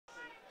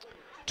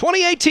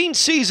2018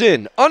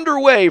 season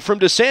underway from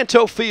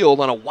DeSanto Field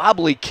on a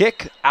wobbly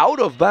kick out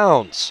of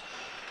bounds.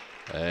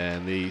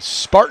 And the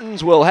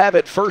Spartans will have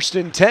it 1st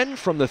and 10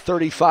 from the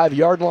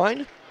 35-yard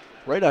line.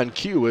 Right on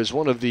cue as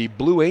one of the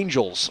Blue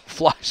Angels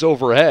flies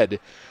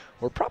overhead.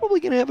 We're probably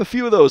going to have a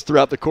few of those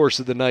throughout the course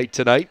of the night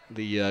tonight.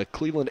 The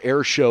Cleveland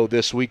Air Show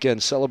this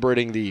weekend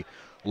celebrating the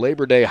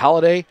Labor Day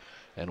holiday.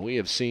 And we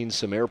have seen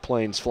some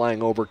airplanes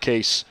flying over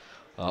Case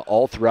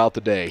all throughout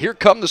the day. Here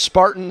come the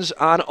Spartans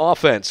on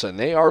offense, and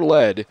they are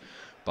led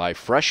by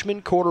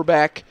freshman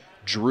quarterback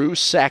Drew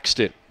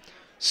Saxton.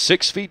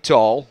 6 feet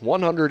tall,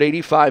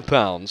 185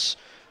 pounds.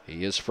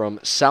 He is from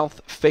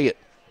South Fayette,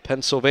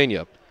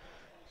 Pennsylvania.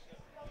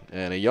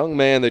 And a young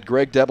man that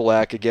Greg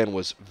Debelak, again,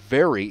 was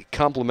very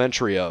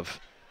complimentary of.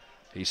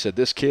 He said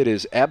this kid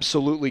is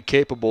absolutely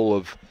capable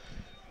of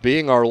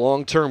being our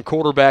long-term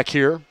quarterback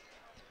here.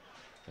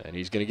 And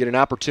he's going to get an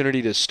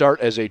opportunity to start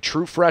as a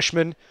true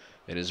freshman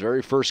in his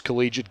very first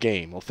collegiate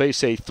game. He'll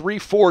face a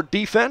 3-4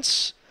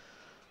 defense.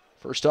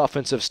 First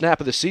offensive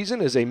snap of the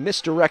season is a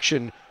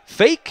misdirection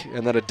fake,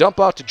 and then a dump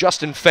out to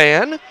Justin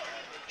Fan.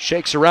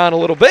 Shakes around a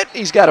little bit.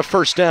 He's got a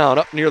first down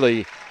up near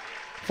the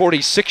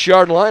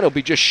 46-yard line. He'll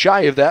be just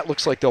shy of that.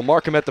 Looks like they'll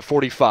mark him at the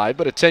 45,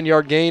 but a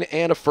 10-yard gain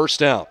and a first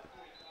down.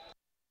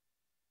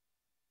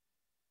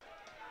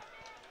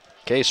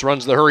 Case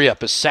runs the hurry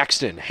up as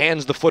Saxton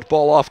hands the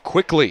football off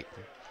quickly.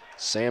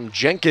 Sam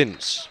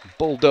Jenkins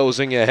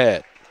bulldozing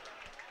ahead.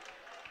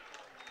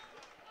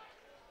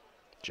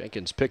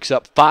 Jenkins picks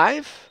up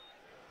 5.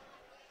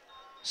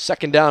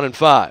 2nd down and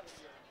 5.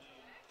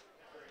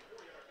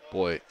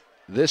 Boy,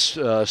 this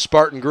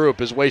Spartan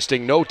group is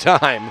wasting no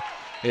time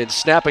in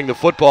snapping the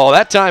football.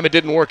 That time it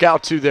didn't work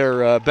out to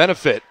their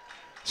benefit.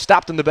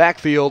 Stopped in the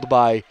backfield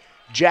by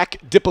Jack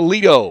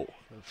DiPolito,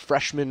 a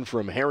freshman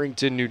from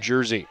Harrington, New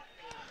Jersey.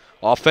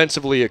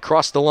 Offensively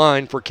across the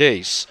line for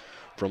Case,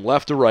 from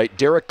left to right,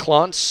 Derek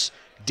Klontz,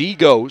 D.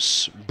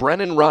 Gose,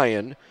 Brennan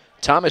Ryan,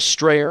 Thomas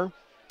Strayer,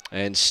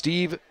 and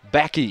Steve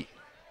Backey.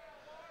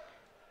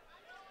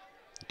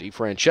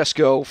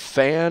 DeFrancesco,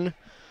 Fan,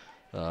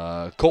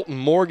 Colton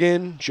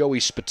Morgan, Joey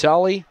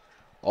Spitali,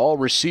 all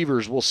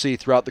receivers we'll see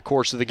throughout the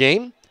course of the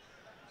game.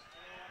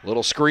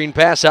 Little screen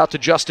pass out to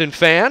Justin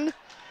Fan.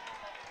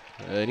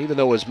 And even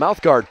though his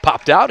mouth guard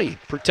popped out, he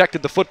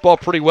protected the football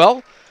pretty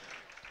well.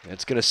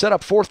 It's going to set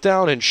up 4th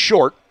down and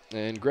short.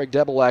 And Greg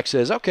Debelak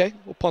says, okay,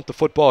 we'll punt the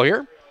football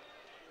here.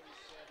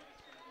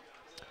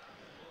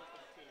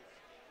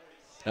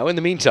 Now, in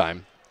the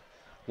meantime,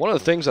 one of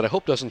the things that I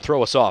hope doesn't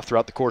throw us off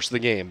throughout the course of the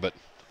game, but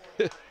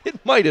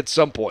it might at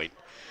some point.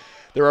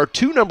 There are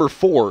 2 number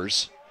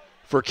 4s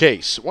for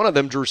Case. One of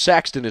them, Drew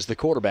Saxton, is the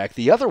quarterback.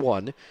 The other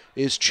one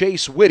is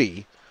Chase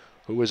Whitty,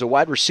 who is a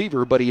wide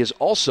receiver, but he is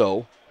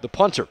also the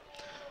punter.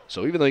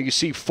 So even though you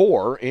see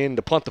 4 in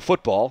to punt the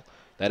football,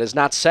 that is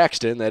not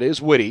Saxton, that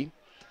is Whitty.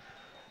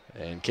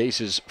 And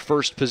Case's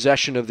first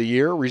possession of the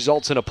year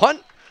results in a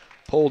punt,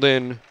 pulled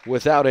in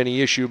without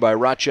any issue by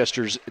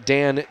Rochester's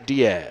Dan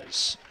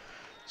Diaz.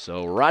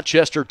 So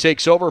Rochester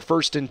takes over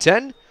 1st and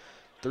 10.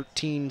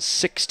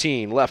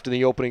 13-16 left in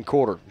the opening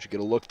quarter. You should get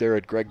a look there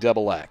at Greg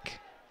Debelak.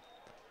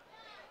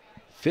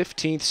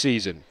 15th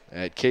season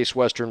at Case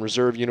Western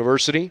Reserve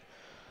University.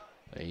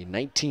 A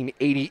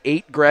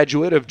 1988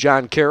 graduate of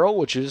John Carroll,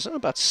 which is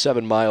about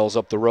 7 miles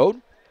up the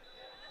road.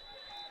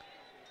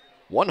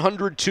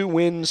 102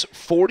 wins,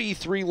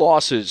 43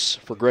 losses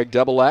for Greg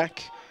Debelak.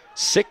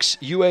 6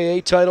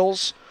 UAA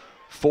titles,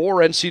 4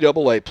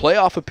 NCAA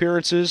playoff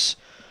appearances,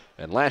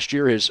 and last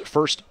year his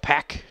first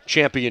PAC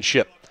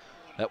championship.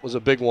 That was a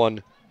big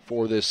one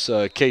for this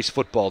Case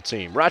football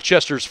team.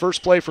 Rochester's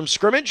first play from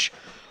scrimmage,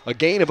 a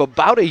gain of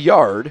about a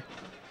yard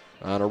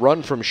on a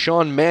run from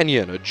Sean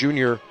Mannion, a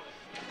junior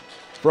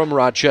from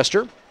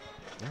Rochester.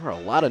 There are a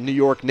lot of New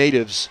York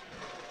natives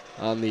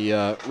on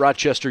the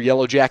Rochester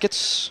Yellow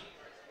Jackets.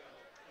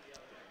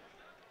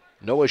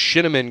 Noah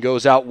Shinneman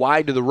goes out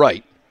wide to the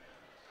right.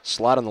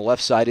 Slot on the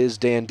left side is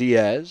Dan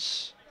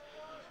Diaz.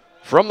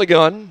 From the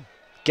gun,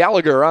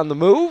 Gallagher on the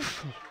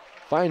move.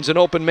 Finds an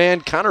open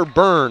man, Connor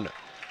Byrne.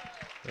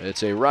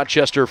 It's a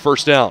Rochester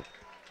first down.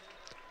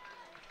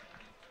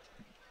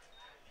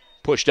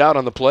 Pushed out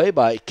on the play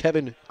by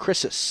Kevin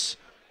Chrisis.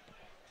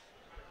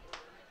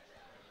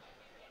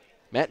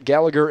 Matt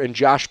Gallagher and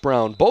Josh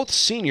Brown, both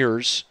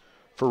seniors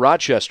for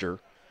Rochester.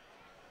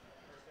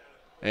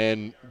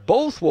 And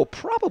both will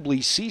probably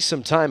see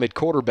some time at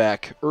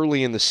quarterback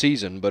early in the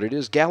season, but it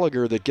is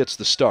Gallagher that gets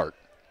the start.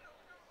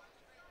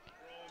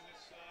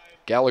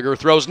 Gallagher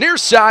throws near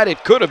side.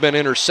 It could have been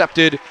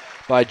intercepted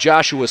by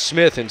Joshua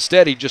Smith.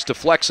 Instead, he just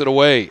deflects it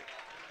away.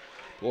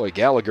 Boy,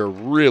 Gallagher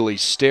really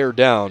stared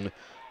down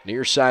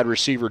near side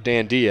receiver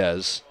Dan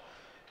Diaz,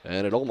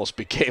 and it almost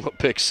became a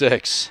pick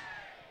 6.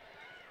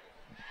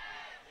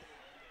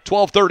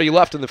 12:30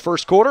 left in the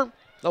first quarter.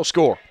 No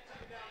score.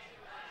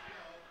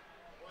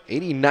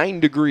 89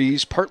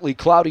 degrees, partly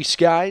cloudy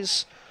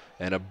skies,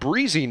 and a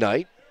breezy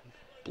night,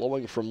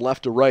 blowing from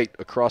left to right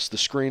across the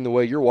screen the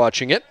way you're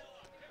watching it.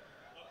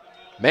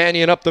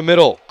 Mannion up the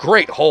middle.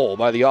 Great hole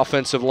by the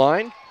offensive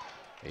line.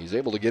 He's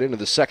able to get into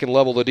the second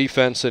level of the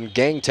defense and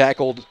gang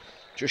tackled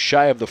just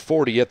shy of the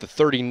 40 at the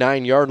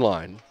 39-yard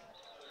line.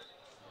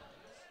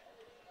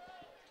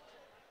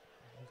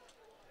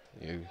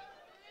 The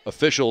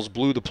officials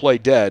blew the play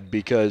dead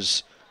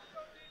because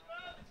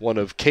one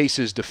of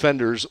Case's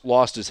defenders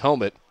lost his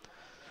helmet.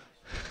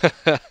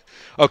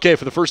 Okay,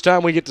 for the first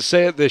time we get to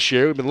say it this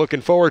year. We've been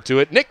looking forward to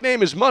it.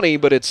 Nickname is Money,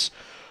 but it's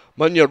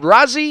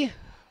Munyodrazi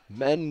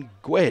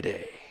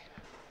Menguede.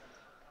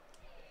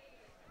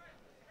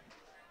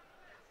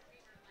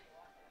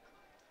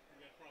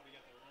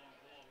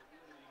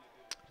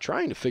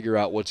 Trying to figure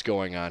out what's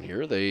going on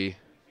here.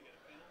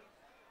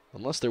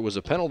 Unless there was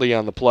a penalty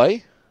on the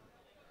play.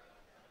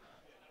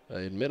 I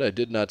admit I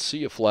did not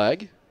see a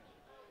flag.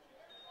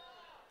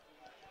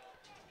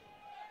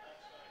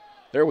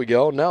 There we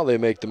go. Now they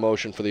make the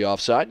motion for the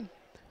offside.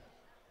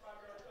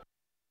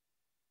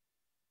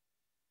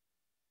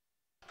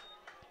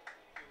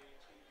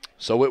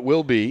 So it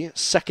will be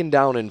 2nd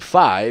down and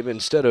 5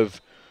 instead of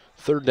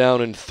 3rd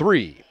down and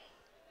 3.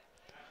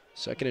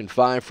 2nd and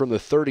 5 from the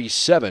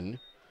 37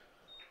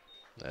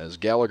 as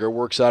Gallagher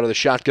works out of the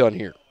shotgun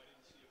here.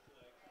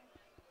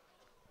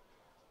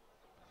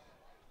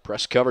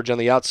 Press coverage on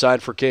the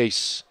outside for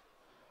Case.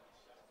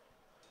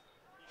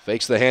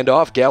 Fakes the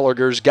handoff.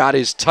 Gallagher's got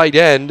his tight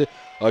end.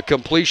 A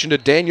completion to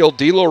Daniel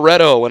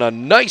DiLoretto and a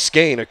nice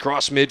gain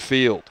across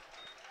midfield.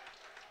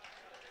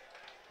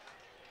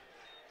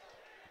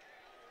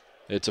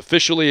 It's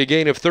officially a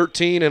gain of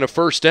 13 and a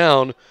 1st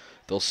down.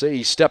 They'll say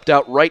he stepped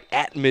out right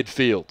at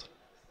midfield.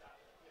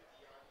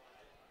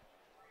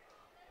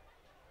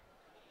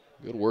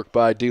 Good work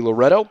by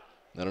DiLoretto.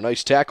 And a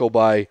nice tackle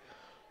by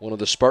one of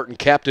the Spartan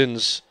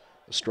captains,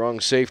 the strong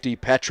safety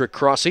Patrick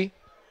Crossy.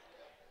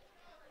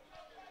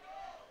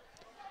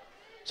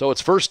 So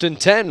it's 1st and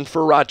 10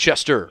 for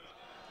Rochester.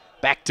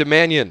 Back to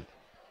Mannion.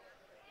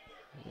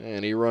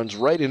 And he runs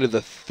right into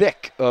the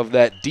thick of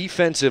that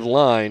defensive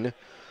line.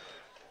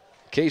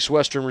 Case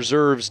Western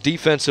Reserve's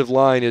defensive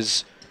line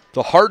is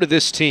the heart of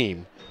this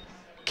team.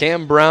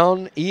 Cam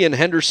Brown, Ian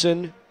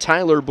Henderson,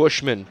 Tyler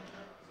Bushman,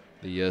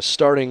 the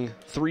starting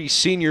 3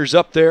 seniors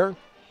up there.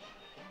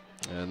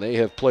 And they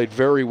have played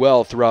very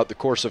well throughout the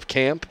course of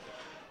camp.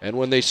 And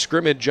when they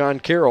scrimmaged John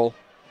Carroll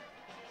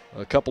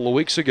a couple of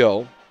weeks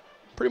ago,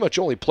 pretty much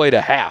only played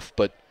a half,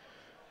 but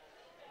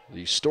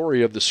the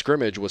story of the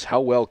scrimmage was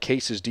how well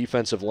Case's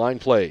defensive line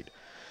played.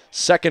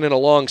 2nd and a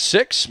long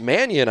 6,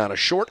 Mannion on a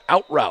short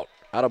out route.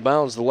 Out of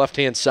bounds the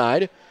left-hand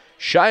side.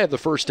 Shy of the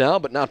 1st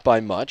down, but not by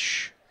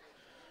much.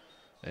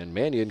 And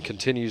Mannion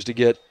continues to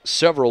get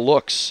several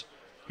looks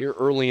here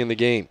early in the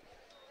game.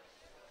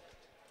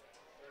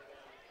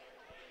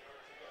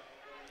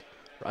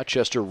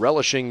 Rochester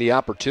relishing the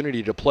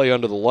opportunity to play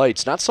under the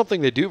lights. Not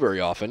something they do very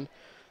often.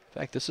 In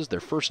fact, this is their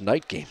first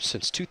night game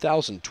since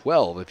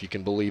 2012, if you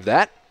can believe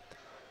that.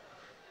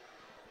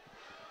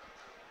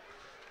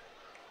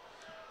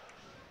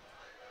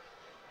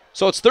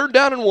 So it's 3rd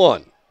down and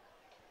 1.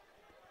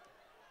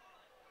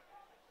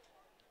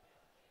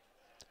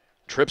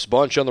 Trips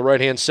bunch on the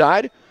right-hand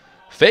side.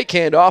 Fake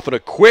handoff and a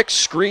quick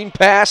screen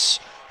pass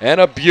and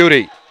a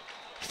beauty.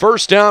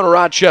 1st down,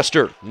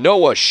 Rochester.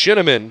 Noah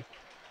Shinneman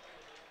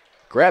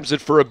grabs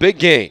it for a big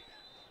gain.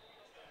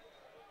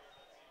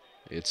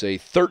 It's a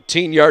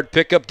 13-yard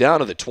pickup down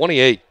to the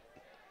 28.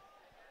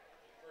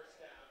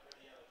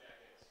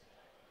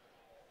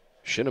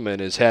 Shinneman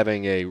is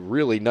having a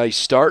really nice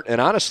start, and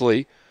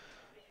honestly,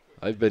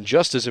 I've been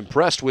just as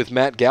impressed with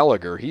Matt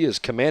Gallagher. He is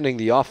commanding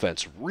the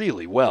offense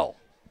really well.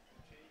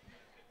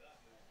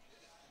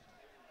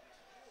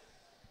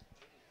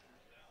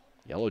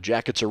 Yellow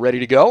Jackets are ready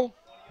to go.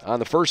 On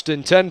the 1st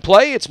and 10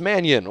 play, it's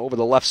Mannion over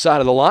the left side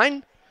of the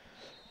line.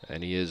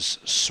 And he is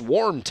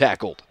swarm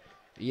tackled.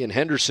 Ian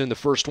Henderson, the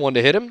first one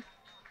to hit him.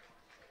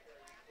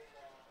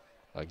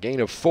 A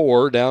gain of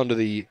 4 down to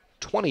the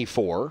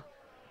 24.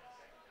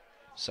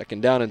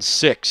 2nd down and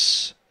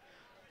 6.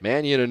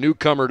 Mannion, a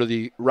newcomer to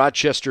the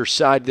Rochester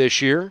side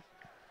this year.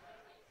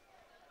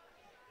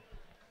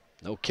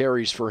 No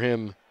carries for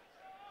him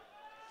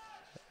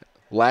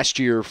last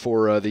year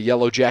for the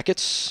Yellow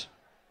Jackets.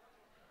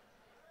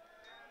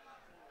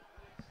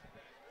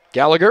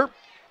 Gallagher,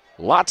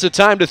 lots of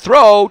time to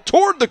throw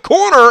toward the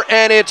corner,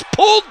 and it's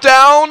pulled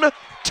down.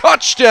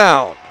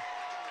 Touchdown.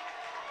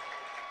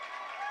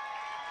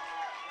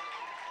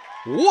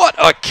 What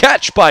a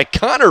catch by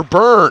Connor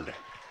Byrne.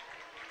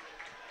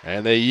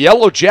 And the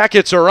Yellow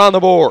Jackets are on the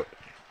board.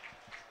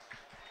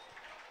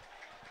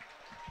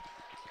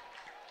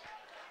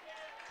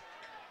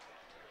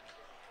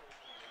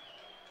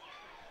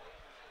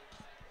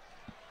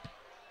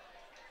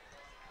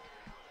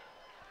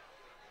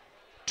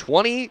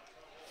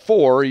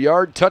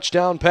 Four-yard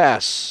touchdown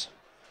pass.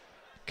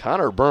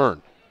 Connor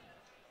Byrne.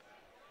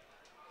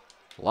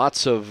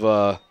 Lots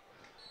of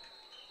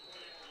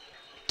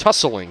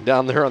tussling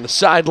down there on the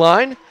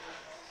sideline.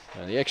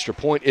 And the extra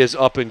point is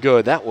up and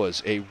good. That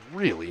was a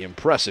really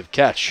impressive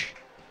catch.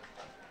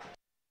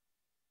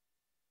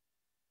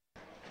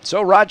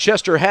 So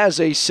Rochester has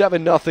a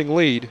 7-0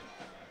 lead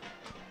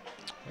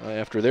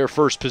after their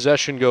first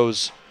possession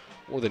goes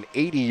more than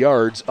 80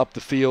 yards up the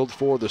field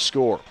for the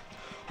score.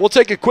 We'll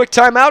take a quick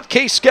timeout.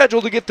 Case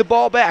scheduled to get the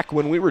ball back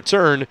when we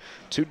return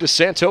to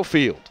DeSanto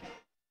Field.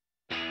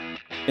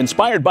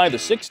 Inspired by the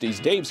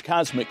 60s, Dave's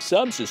Cosmic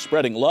Subs is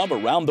spreading love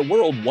around the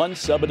world one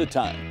sub at a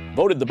time.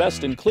 Voted the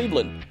best in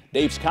Cleveland,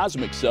 Dave's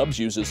Cosmic Subs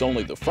uses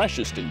only the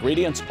freshest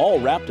ingredients, all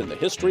wrapped in the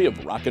history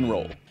of rock and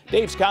roll.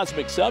 Dave's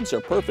Cosmic Subs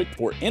are perfect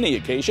for any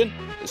occasion,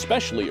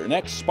 especially your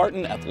next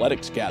Spartan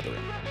athletics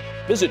gathering.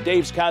 Visit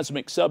Dave's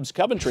Cosmic Subs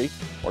Coventry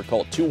or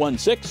call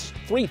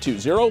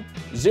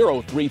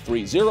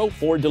 216-320-0330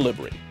 for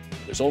delivery.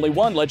 There's only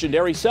one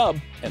legendary sub,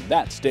 and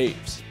that's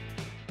Dave's.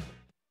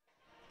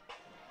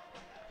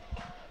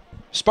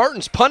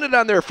 Spartans punted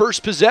on their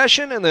first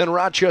possession, and then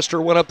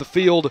Rochester went up the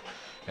field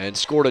and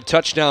scored a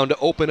touchdown to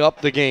open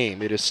up the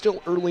game. It is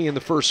still early in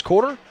the first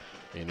quarter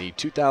in the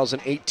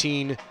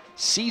 2018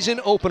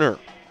 season opener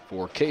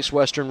for Case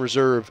Western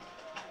Reserve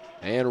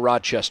and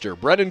Rochester.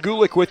 Brendan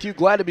Gulick with you.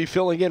 Glad to be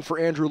filling in for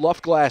Andrew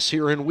Luftglass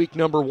here in week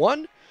number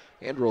 1.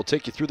 Andrew will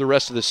take you through the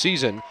rest of the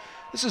season.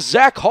 This is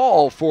Zach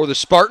Hall for the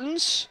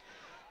Spartans.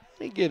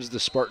 He gives the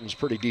Spartans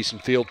pretty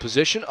decent field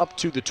position up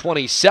to the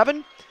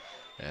 27.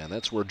 And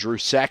that's where Drew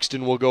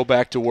Saxton will go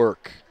back to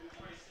work.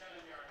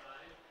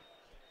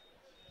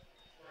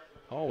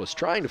 Hall was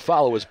trying to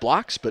follow his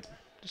blocks, but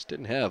just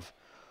didn't have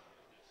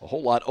a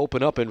whole lot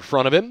open up in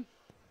front of him.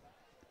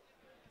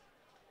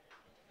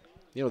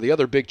 You know, the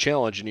other big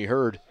challenge, and you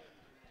heard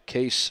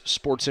Case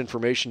Sports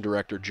Information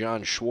Director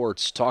John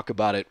Schwartz talk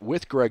about it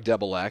with Greg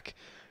Debelak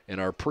in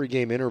our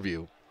pregame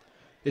interview.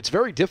 It's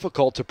very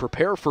difficult to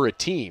prepare for a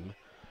team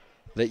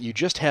that you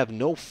just have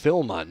no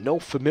film on, no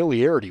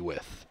familiarity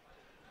with.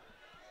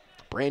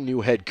 Brand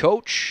new head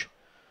coach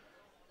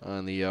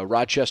on the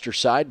Rochester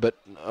side, but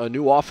a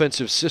new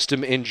offensive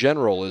system in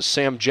general as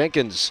Sam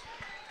Jenkins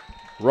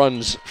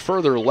runs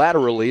further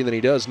laterally than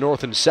he does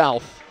north and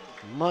south.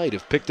 Might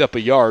have picked up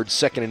a yard,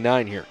 2nd and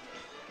 9 here.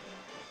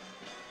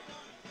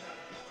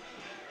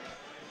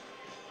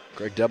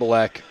 Greg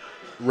Debelak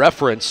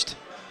referenced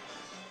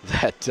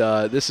that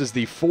this is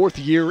the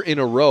 4th year in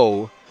a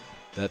row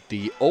that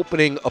the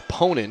opening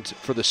opponent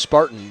for the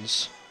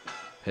Spartans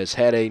has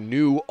had a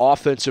new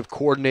offensive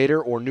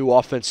coordinator or new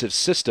offensive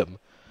system.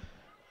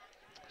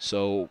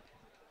 So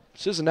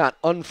this is not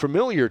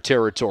unfamiliar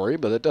territory,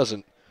 but it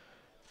doesn't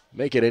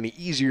make it any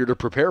easier to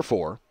prepare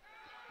for.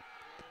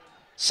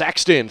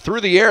 Saxton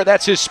through the air,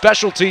 that's his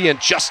specialty, and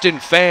Justin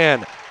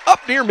Fan up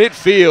near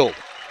midfield.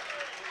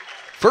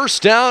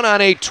 First down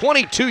on a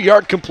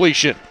 22-yard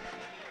completion.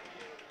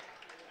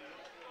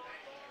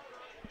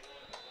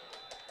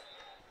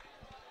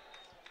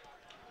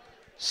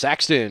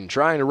 Saxton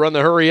trying to run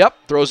the hurry up,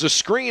 throws a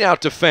screen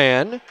out to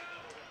Fan.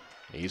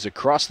 He's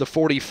across the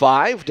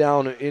 45,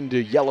 down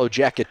into Yellow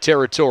Jacket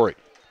territory.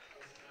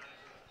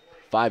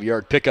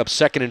 5-yard pickup,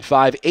 2nd and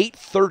 5,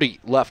 8:30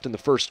 left in the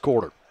first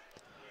quarter.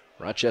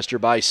 Rochester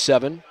by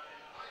 7.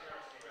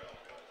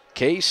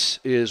 Case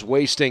is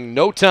wasting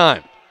no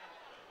time.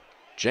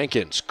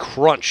 Jenkins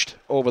crunched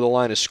over the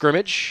line of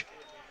scrimmage.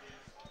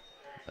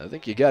 I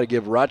think you got to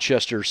give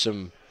Rochester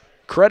some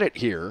credit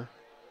here.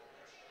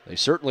 They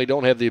certainly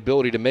don't have the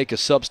ability to make a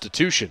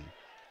substitution.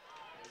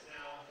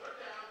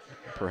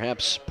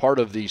 Perhaps part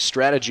of the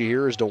strategy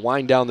here is to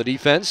wind down the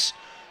defense.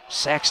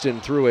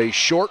 Saxton threw a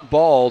short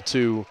ball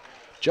to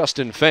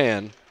Justin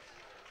Fan,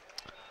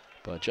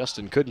 but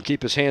Justin couldn't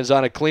keep his hands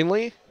on it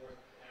cleanly.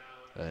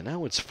 And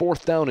now it's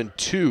 4th down and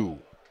 2.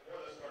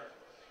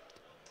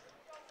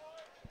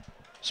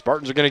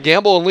 Spartans are going to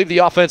gamble and leave the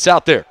offense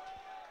out there.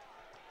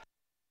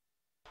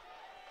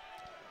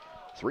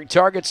 3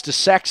 targets to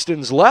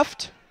Saxton's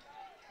left.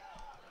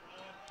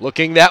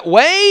 Looking that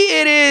way,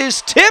 it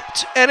is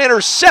tipped and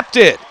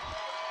intercepted.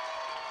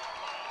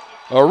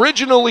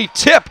 Originally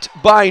tipped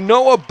by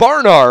Noah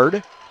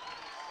Barnard,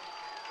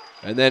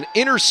 and then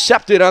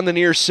intercepted on the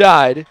near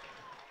side. I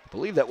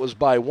believe that was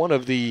by one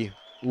of the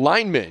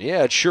linemen.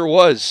 Yeah, it sure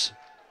was.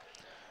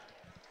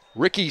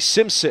 Ricky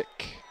Simsick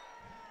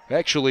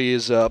actually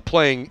is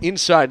playing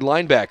inside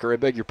linebacker, I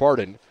beg your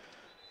pardon,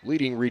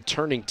 leading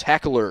returning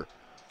tackler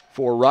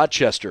for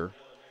Rochester.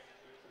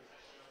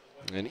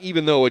 And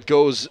even though it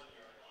goes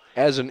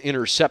as an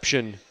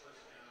interception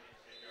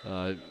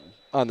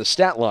on the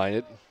stat line,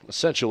 it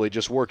essentially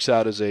just works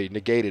out as a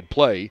negated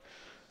play.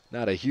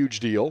 Not a huge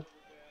deal,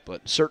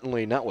 but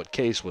certainly not what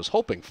Case was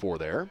hoping for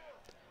there.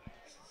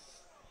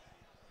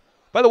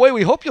 By the way,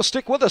 we hope you'll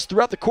stick with us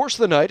throughout the course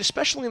of the night,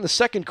 especially in the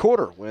second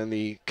quarter, when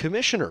the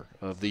commissioner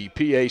of the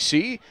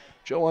PAC,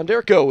 Joe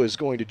Onderko, is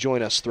going to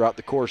join us throughout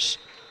the course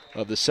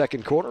of the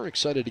second quarter.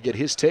 Excited to get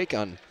his take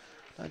on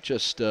not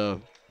just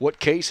what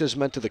Case has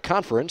meant to the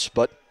conference,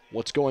 but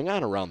what's going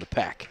on around the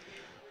PAC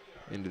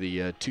into the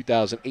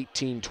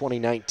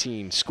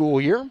 2018-2019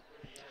 school year.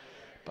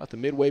 About the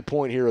midway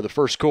point here of the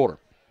first quarter.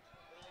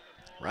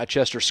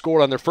 Rochester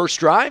scored on their first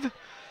drive,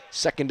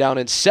 2nd down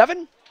and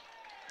 7,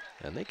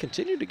 and they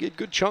continue to get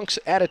good chunks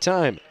at a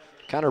time.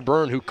 Connor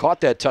Byrne, who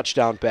caught that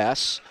touchdown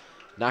pass,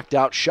 knocked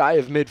out shy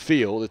of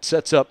midfield. It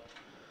sets up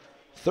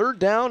 3rd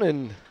down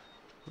and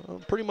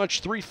pretty much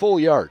 3 full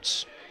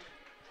yards.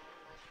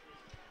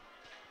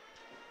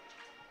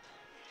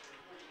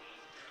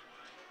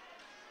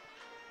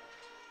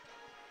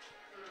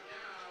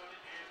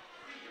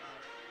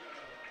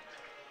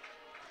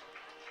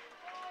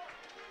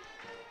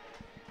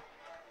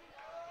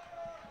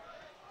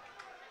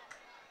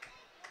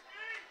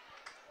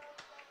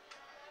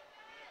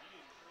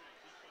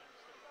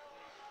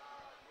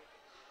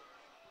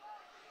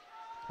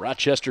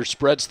 Rochester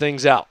spreads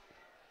things out.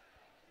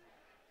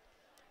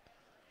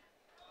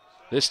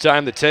 This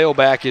time the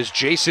tailback is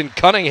Jason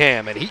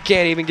Cunningham, and he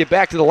can't even get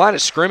back to the line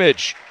of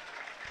scrimmage.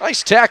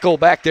 Nice tackle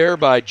back there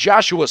by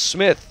Joshua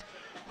Smith,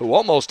 who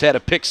almost had a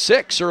pick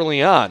six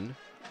early on.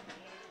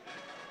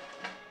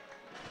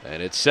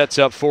 And it sets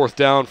up fourth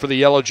down for the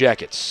Yellow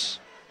Jackets.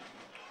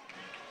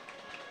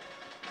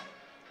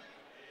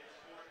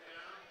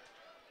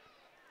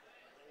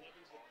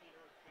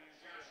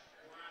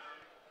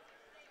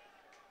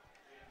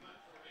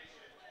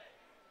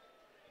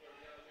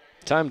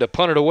 Time to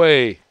punt it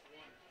away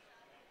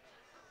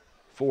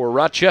for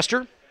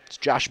Rochester. It's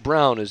Josh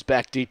Brown is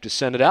back deep to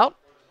send it out.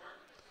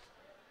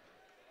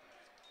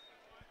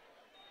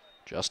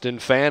 Justin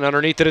Fan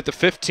underneath it at the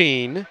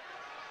 15.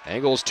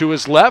 Angles to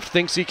his left,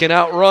 thinks he can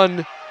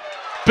outrun.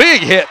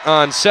 Big hit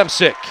on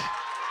Semsick.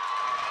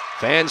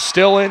 Fan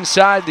still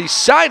inside the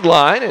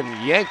sideline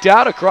and yanked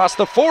out across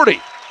the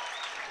 40.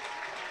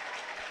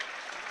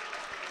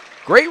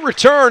 Great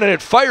return, and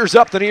it fires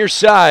up the near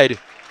side,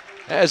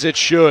 as it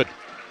should.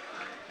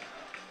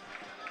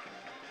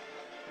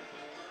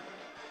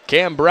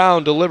 Cam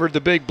Brown delivered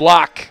the big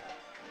block.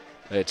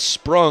 It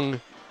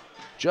sprung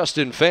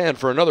Justin Fan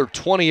for another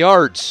 20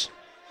 yards.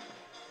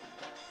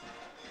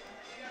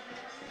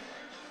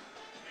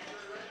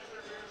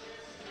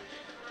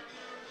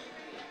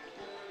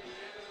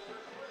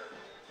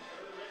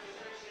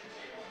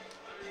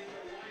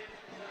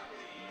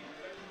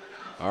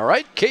 All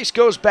right, Case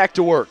goes back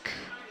to work.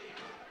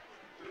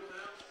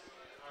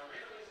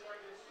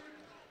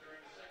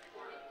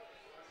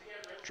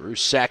 Drew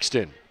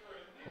Saxton.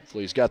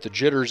 Hopefully he's got the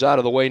jitters out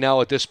of the way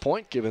now at this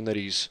point, given that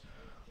he's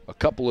a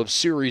couple of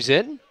series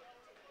in.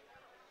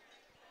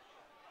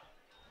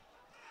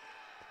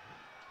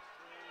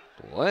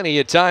 Plenty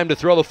of time to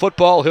throw the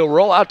football. He'll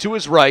roll out to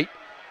his right.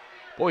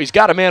 Boy, he's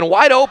got a man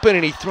wide open,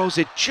 and he throws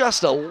it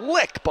just a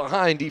lick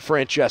behind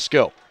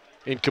DeFrancesco.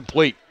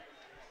 Incomplete.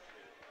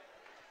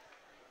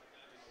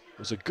 It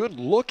was a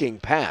good-looking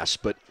pass,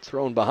 but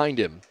thrown behind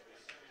him.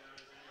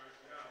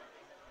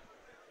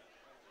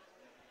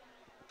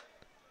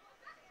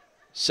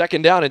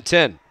 Second down and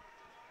 10.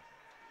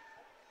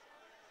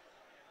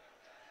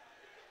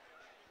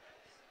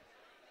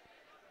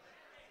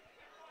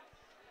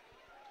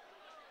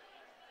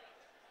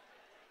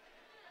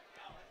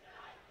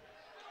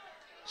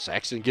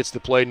 Saxton gets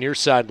the play near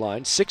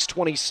sideline.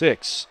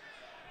 6:26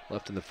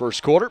 left in the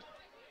first quarter.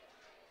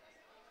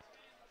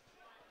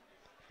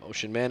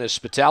 Motion man is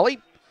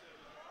Spitali.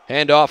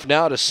 Handoff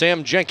now to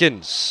Sam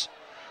Jenkins.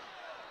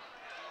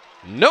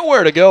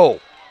 Nowhere to go.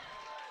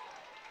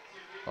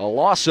 A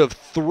loss of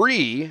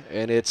 3,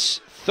 and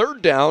it's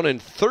third down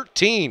and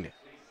 13.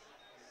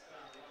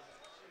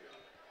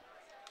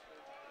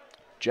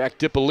 Jack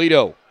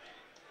DiPolito,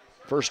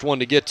 first one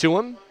to get to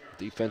him.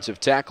 Defensive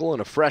tackle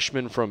and a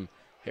freshman from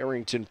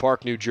Harrington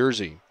Park, New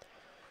Jersey.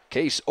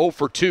 Case 0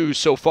 for 2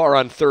 so far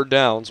on third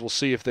downs. We'll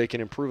see if they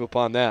can improve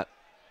upon that.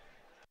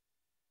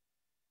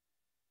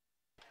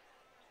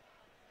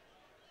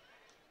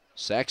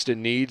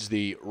 Saxton needs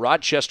the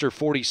Rochester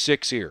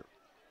 46 here.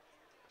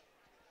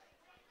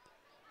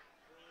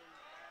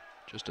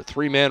 Just a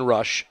three-man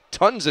rush,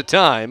 tons of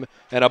time,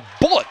 and a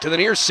bullet to the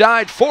near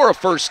side for a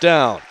first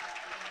down.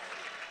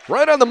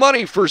 Right on the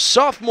money for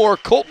sophomore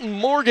Colton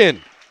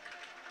Morgan.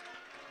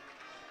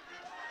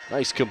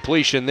 Nice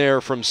completion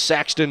there from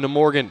Saxton to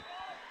Morgan.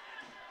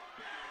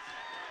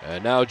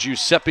 And now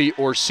Giuseppe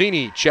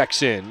Orsini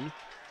checks in,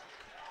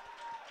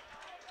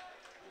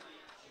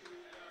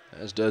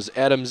 as does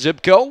Adam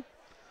Zibko.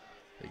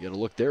 They get a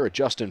look there at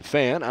Justin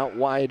Fan out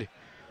wide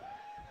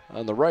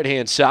on the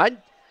right-hand side.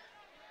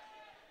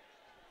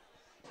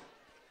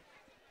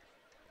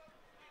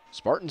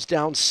 Spartans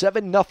down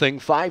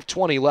 7-0,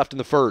 5:20 left in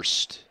the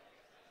first.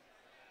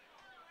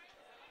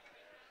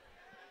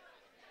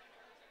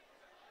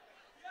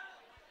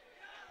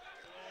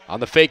 On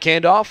the fake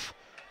handoff,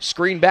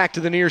 screen back to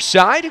the near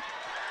side.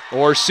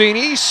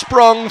 Orsini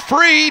sprung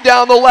free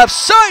down the left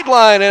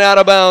sideline and out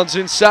of bounds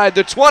inside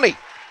the 20.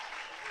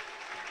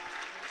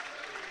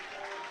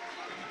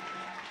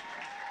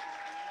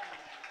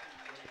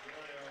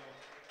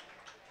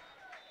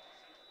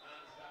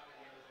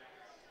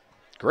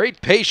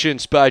 Great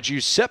patience by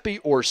Giuseppe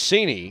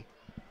Orsini.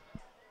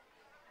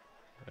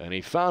 And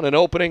he found an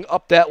opening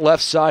up that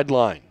left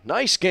sideline.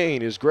 Nice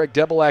gain as Greg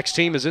Debelak's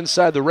team is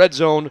inside the red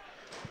zone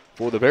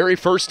for the very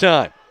first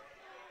time.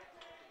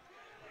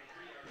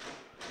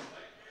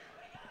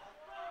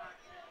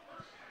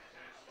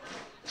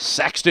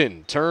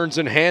 Saxton turns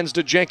and hands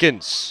to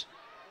Jenkins.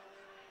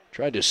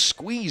 Tried to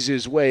squeeze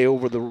his way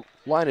over the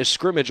line of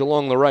scrimmage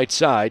along the right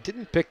side.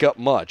 Didn't pick up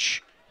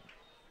much.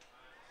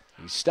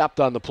 He's stopped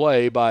on the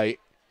play by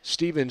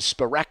Steven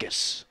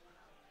Sparakis.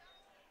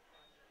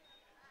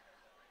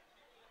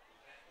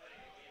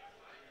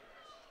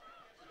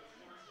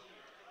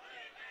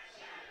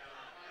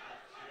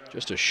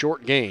 Just a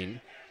short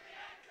gain.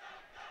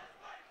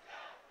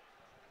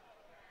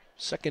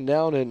 Second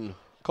down and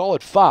call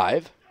it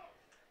 5.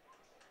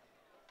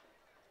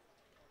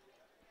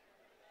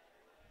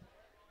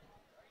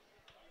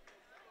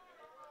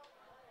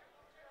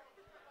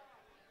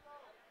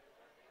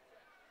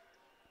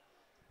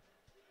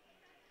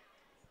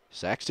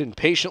 Saxton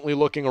patiently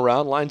looking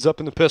around, lines up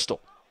in the pistol.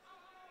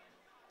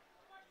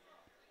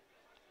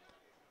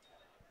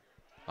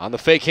 On the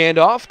fake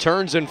handoff,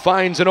 turns and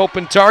finds an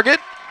open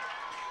target.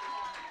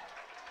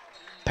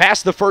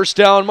 Past the first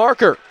down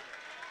marker.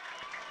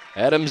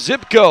 Adam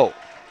Zipko.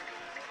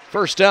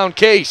 First down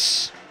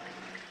Case.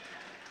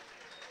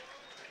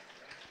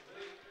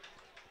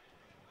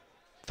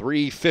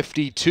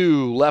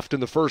 3:52 left in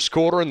the first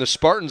quarter, and the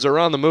Spartans are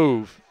on the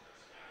move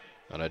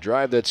on a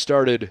drive that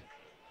started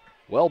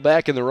well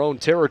back in their own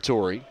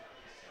territory.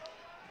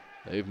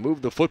 They've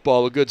moved the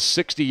football a good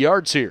 60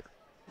 yards here.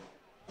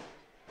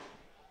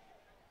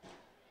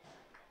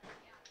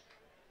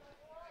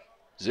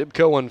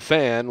 Zibko and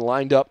Fan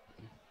lined up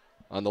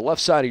on the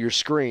left side of your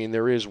screen.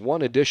 There is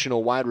one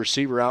additional wide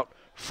receiver out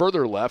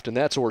further left, and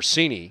that's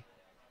Orsini.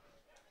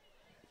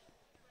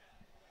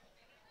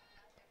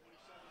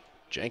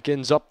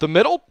 Jenkins up the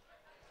middle,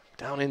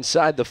 down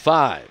inside the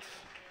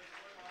 5.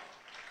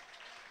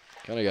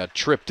 Kind of got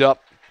tripped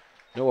up.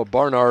 Noah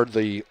Barnard,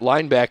 the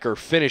linebacker,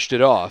 finished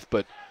it off,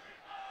 but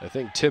I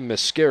think Tim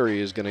Mascari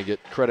is going to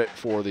get credit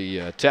for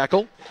the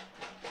tackle.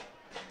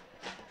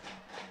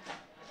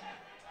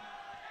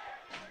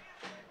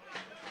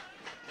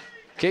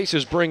 Case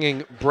is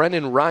bringing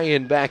Brennan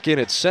Ryan back in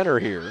at center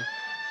here.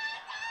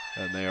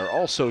 And they are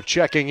also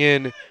checking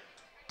in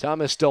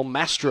Thomas Del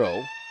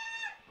Mastro,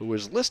 who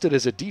is listed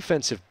as a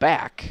defensive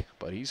back,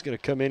 but he's going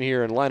to come in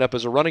here and line up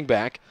as a running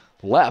back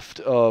left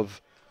of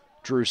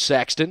Drew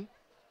Saxton.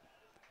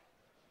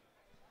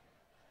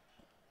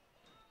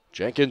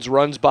 Jenkins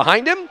runs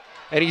behind him,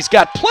 and he's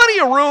got plenty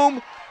of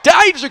room,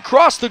 dives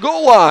across the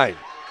goal line.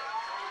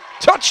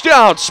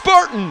 Touchdown,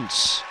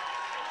 Spartans!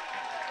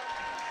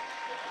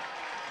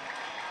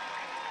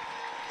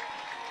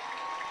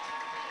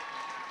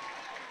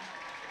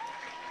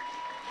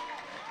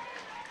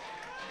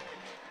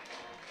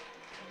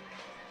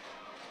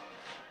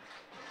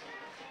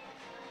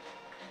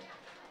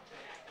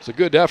 It's a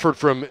good effort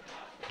from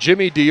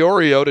Jimmy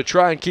DiOrio to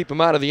try and keep him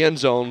out of the end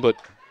zone, but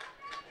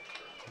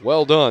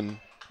well done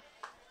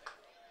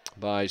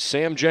by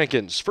Sam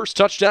Jenkins. First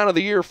touchdown of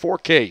the year for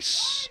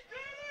Case.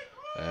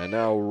 And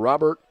now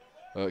Robertson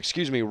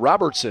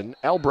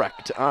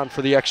Albrecht on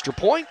for the extra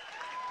point.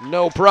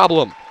 No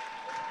problem.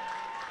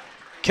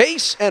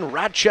 Case and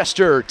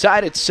Rochester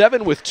tied at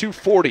 7 with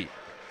 2:40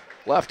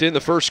 left in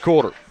the first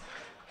quarter.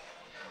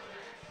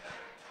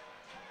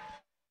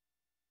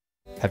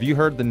 Have you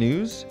heard the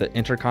news? That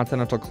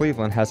Intercontinental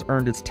Cleveland has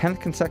earned its 10th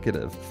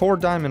consecutive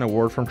 4-Diamond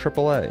Award from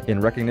AAA in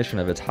recognition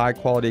of its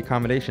high-quality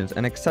accommodations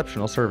and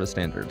exceptional service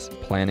standards.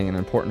 Planning an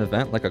important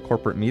event like a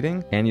corporate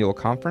meeting, annual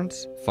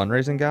conference,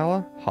 fundraising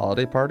gala,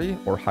 holiday party,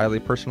 or highly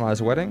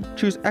personalized wedding?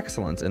 Choose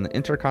excellence in the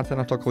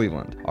Intercontinental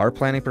Cleveland. Our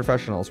planning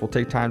professionals will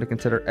take time to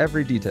consider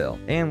every detail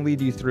and lead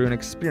you through an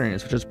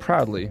experience which is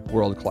proudly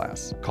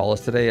world-class. Call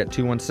us today at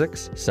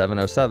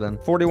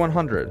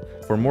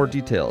 216-707-4100 for more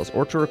details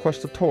or to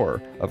request a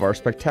tour of our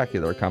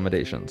spectacular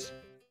accommodations.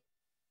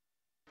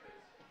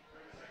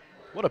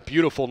 What a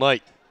beautiful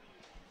night.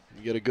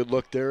 You get a good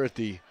look there at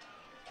the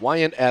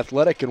Wyant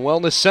Athletic and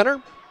Wellness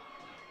Center,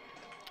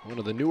 one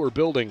of the newer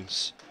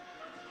buildings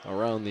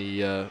around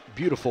the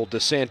beautiful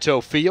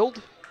DeSanto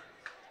Field.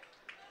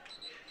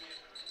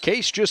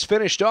 Case just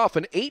finished off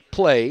an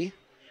 8-play,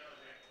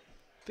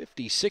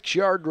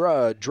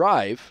 56-yard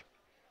drive.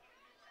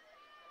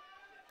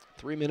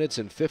 3 minutes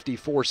and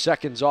 54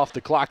 seconds off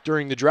the clock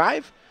during the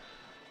drive.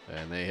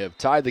 And they have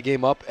tied the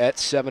game up at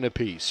 7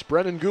 apiece.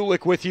 Brennan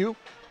Gulick with you.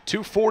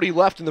 2:40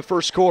 left in the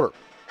first quarter.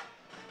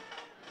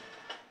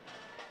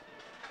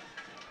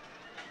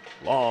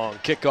 Long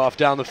kickoff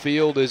down the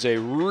field is a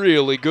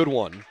really good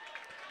one.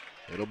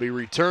 It'll be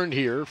returned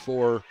here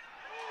for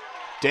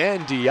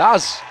Dan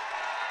Diaz.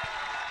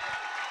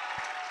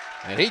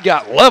 And he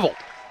got leveled.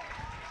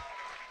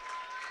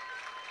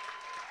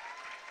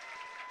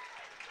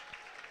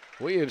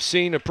 We have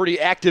seen a pretty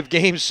active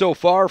game so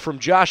far from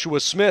Joshua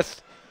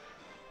Smith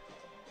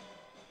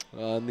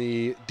on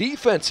the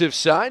defensive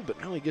side, but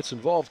now he gets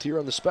involved here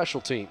on the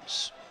special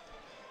teams.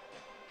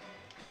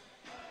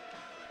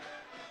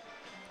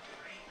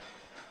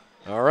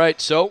 All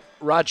right, so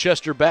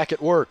Rochester back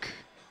at work.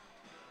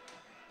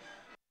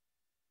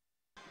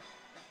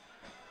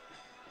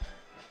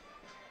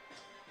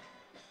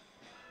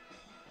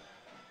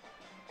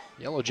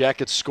 Yellow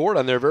Jackets scored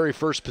on their very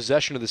first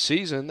possession of the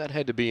season. That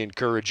had to be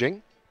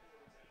encouraging.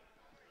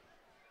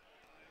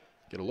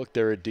 Get a look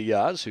there at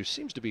Diaz, who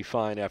seems to be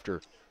fine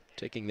after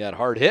taking that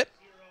hard hit.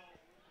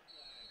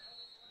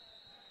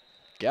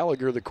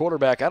 Gallagher, the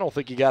quarterback, I don't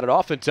think he got it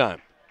off in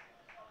time.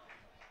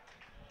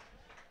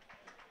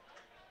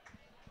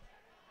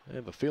 I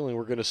have a feeling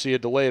we're going to see a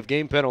delay of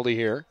game penalty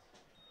here.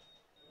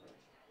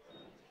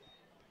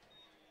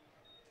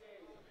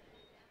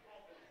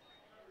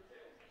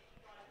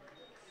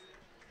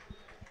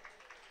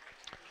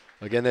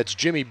 Again, that's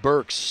Jimmy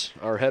Burks,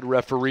 our head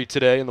referee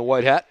today in the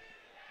white hat.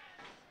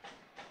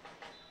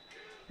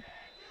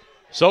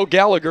 So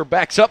Gallagher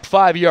backs up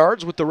 5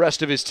 yards with the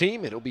rest of his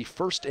team. It'll be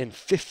 1st and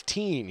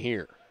 15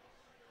 here.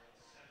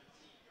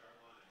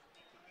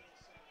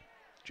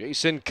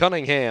 Jason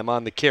Cunningham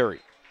on the carry.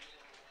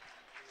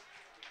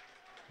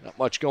 Not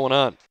much going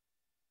on.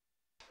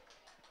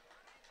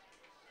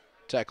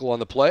 Tackle on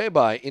the play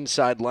by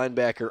inside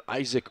linebacker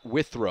Isaac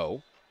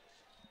Withrow.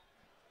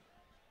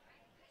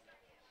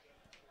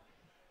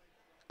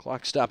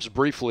 Clock stops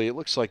briefly. It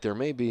looks like there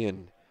may be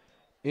an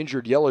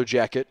injured Yellow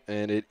Jacket,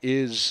 and it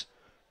is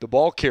the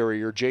ball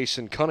carrier,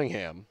 Jason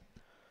Cunningham.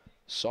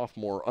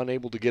 Sophomore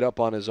unable to get up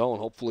on his own.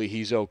 Hopefully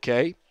he's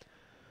okay.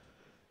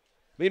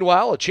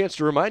 Meanwhile, a chance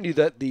to remind you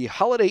that the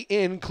Holiday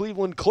Inn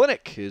Cleveland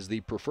Clinic is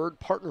the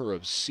preferred partner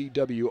of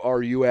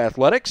CWRU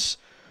Athletics.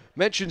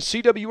 Mention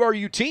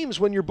CWRU teams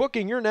when you're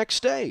booking your next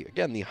stay.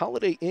 Again, the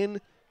Holiday Inn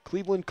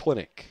Cleveland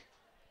Clinic.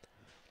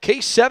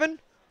 Case 7,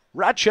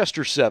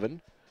 Rochester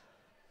 7.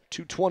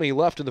 2:20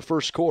 left in the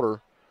first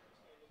quarter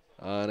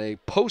on a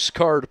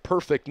postcard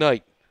perfect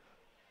night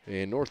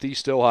in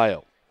Northeast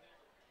Ohio.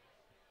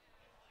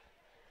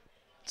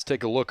 Let's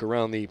take a look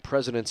around the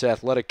President's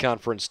Athletic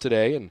Conference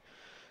today and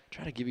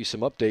try to give you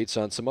some updates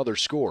on some other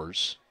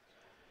scores.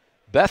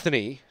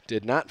 Bethany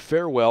did not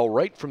fare well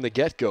right from the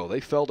get-go. They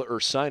fell to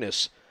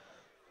Ursinus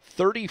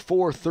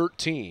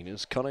 34-13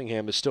 as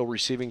Cunningham is still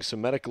receiving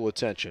some medical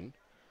attention.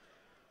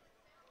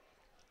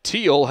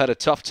 Teal had a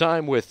tough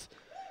time with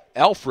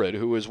Alfred,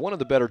 who is one of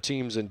the better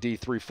teams in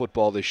D3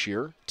 football this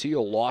year.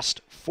 Teal lost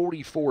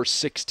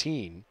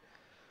 44-16.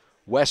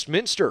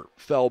 Westminster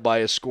fell by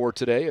a score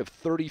today of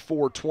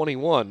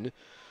 34-21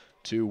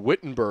 to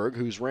Wittenberg,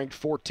 who's ranked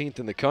 14th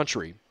in the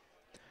country.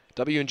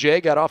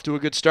 W&J got off to a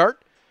good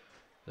start.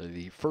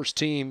 The first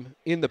team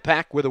in the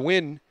pack with a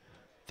win,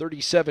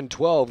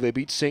 37-12. They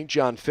beat St.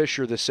 John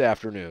Fisher this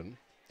afternoon.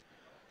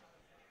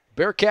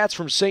 Bearcats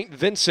from St.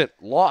 Vincent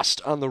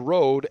lost on the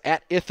road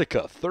at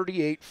Ithaca,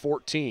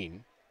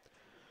 38-14.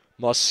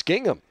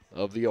 Muskingum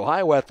of the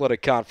Ohio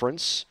Athletic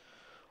Conference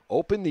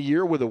opened the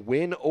year with a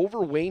win over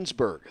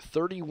Waynesburg,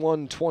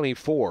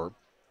 31-24.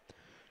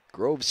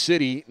 Grove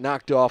City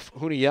knocked off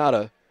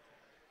Juniata,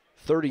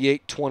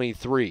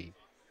 38-23.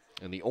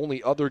 And the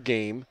only other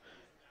game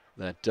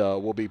that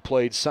will be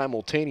played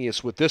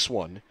simultaneous with this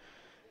one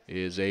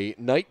is a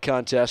night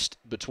contest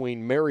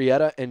between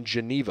Marietta and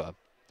Geneva.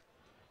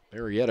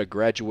 Marietta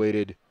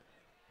graduated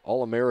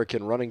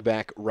All-American running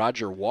back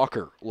Roger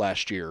Walker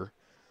last year.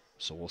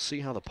 So we'll see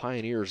how the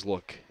Pioneers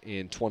look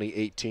in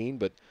 2018.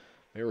 But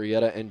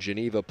Marietta and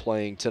Geneva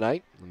playing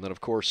tonight. And then,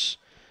 of course,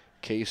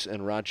 Case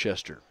and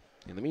Rochester.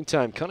 In the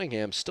meantime,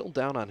 Cunningham's still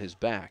down on his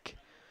back.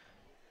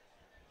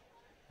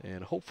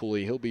 And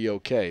hopefully he'll be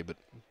okay. But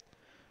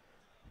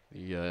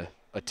the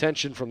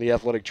attention from the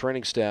athletic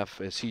training staff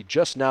as he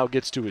just now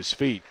gets to his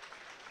feet.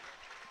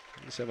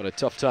 He's having a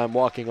tough time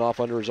walking off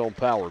under his own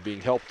power,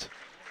 being helped,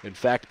 in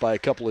fact, by a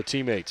couple of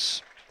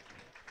teammates.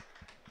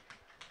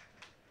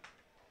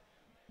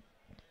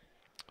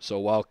 So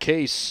while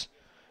Case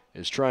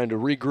is trying to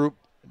regroup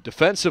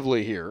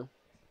defensively here,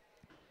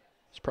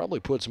 this probably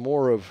puts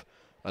more of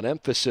an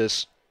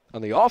emphasis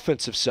on the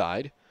offensive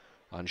side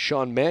on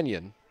Sean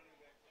Mannion.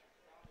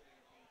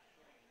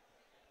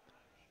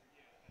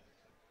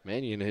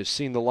 Mannion has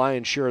seen the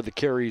lion's share of the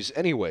carries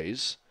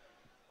anyways.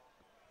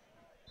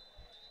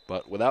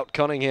 But without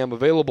Cunningham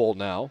available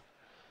now,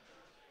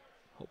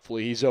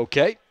 hopefully he's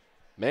okay.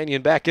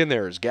 Mannion back in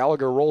there as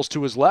Gallagher rolls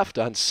to his left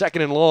on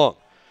 2nd and long.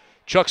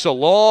 Chucks a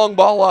long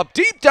ball up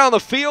deep down the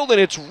field, and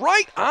it's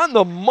right on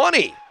the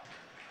money.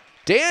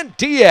 Dan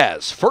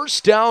Diaz,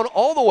 first down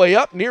all the way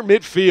up near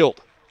midfield.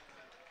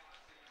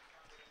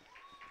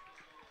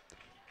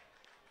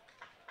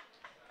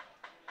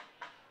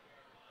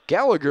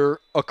 Gallagher,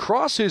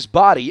 across his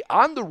body,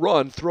 on the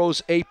run,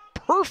 throws a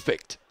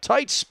perfect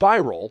tight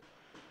spiral,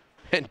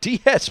 and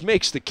Diaz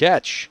makes the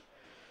catch.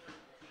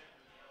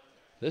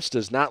 This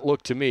does not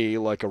look to me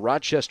like a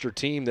Rochester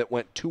team that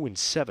went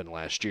 2-7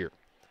 last year.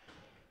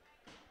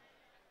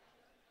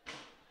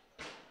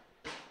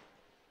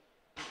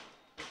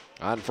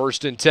 On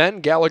 1st and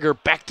 10, Gallagher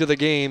back to the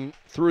game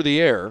through the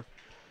air.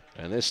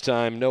 And this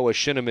time Noah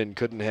Shinneman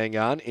couldn't hang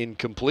on,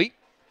 incomplete.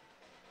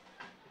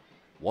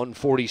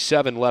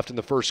 1:47 left in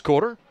the first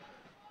quarter.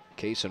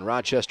 Case and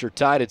Rochester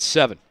tied at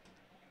 7.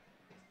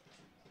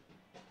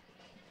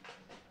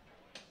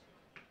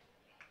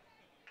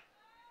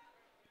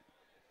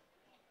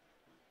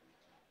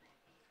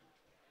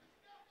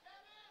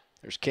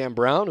 There's Cam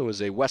Brown, who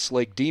was a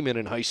Westlake Demon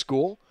in high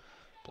school,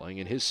 playing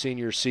in his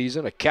senior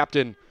season, a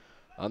captain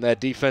on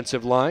that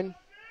defensive line.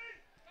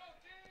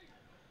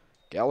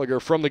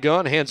 Gallagher from the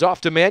gun, hands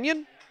off to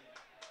Mannion.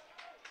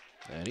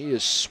 And he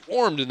is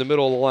swarmed in the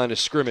middle of the line of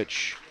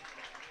scrimmage.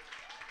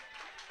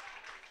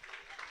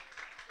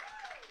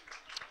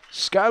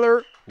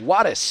 Skylar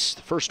Wattis,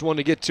 the first one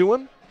to get to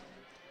him.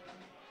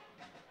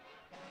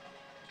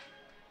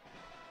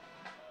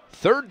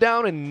 3rd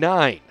down and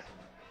 9.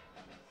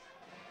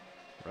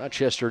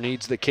 Rochester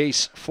needs the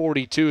Case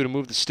 42 to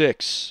move the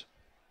sticks.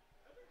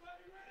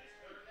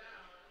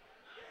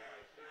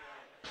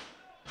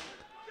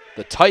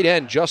 The tight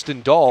end,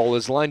 Justin Dahl,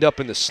 is lined up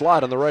in the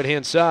slot on the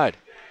right-hand side.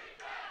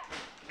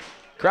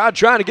 Crowd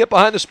trying to get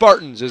behind the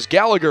Spartans as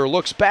Gallagher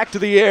looks back to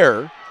the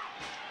air.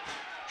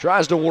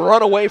 Tries to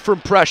run away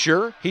from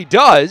pressure. He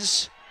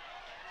does.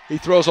 He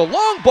throws a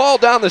long ball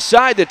down the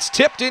side that's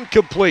tipped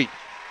incomplete.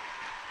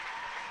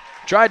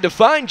 Tried to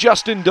find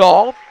Justin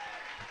Dahl,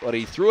 but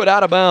he threw it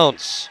out of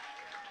bounds.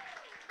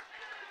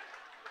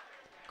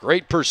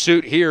 Great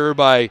pursuit here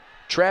by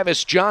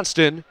Travis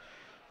Johnston,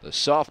 the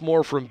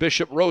sophomore from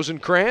Bishop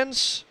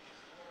Rosencrantz.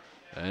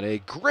 And a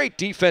great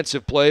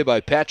defensive play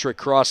by Patrick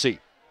Crossy.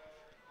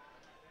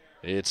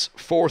 It's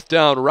 4th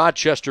down,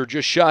 Rochester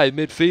just shy of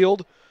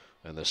midfield.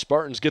 And the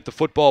Spartans get the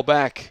football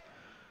back,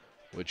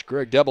 which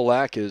Greg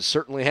Debelak is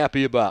certainly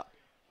happy about.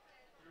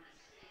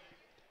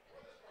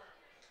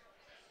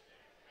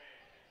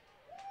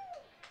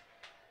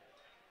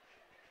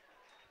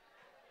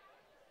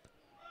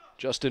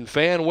 Justin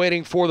Fan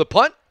waiting for the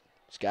punt.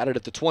 He's got it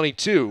at the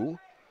 22.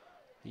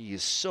 He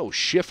is so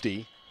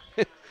shifty.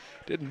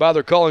 Didn't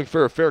bother calling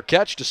for a fair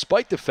catch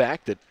despite the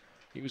fact that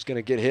he was going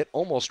to get hit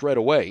almost right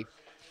away.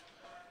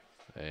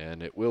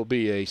 And it will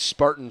be a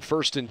Spartan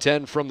 1st and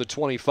 10 from the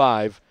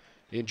 25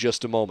 in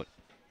just a moment.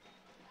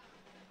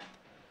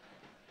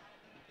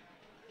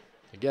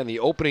 Again, the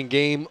opening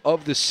game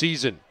of the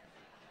season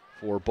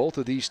for both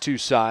of these two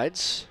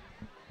sides.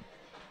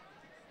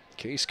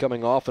 Case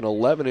coming off an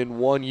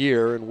 11-1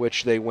 year in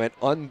which they went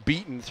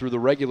unbeaten through the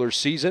regular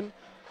season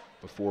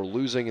before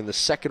losing in the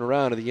second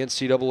round of the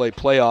NCAA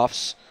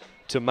playoffs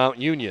to Mount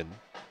Union.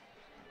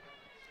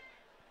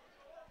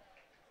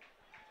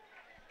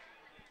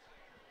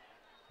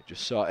 We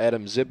just saw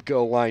Adam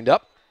Zibko lined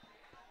up.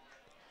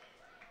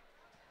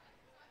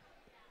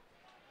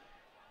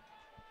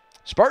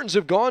 Spartans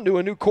have gone to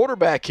a new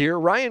quarterback here.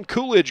 Ryan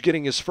Coolidge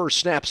getting his first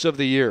snaps of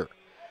the year.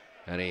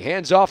 And he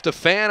hands off to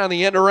Fan on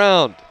the end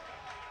around.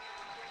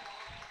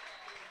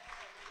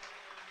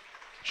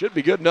 Should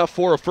be good enough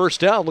for a first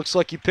down. Looks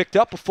like he picked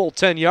up a full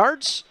 10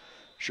 yards.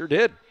 Sure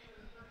did.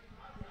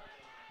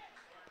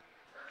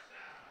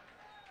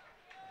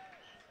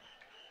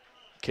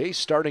 Case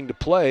starting to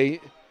play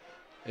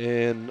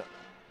in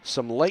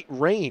some light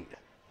rain.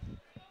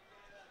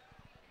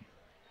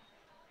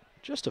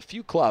 Just a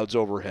few clouds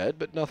overhead,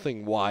 but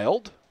nothing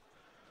wild.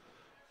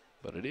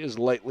 But it is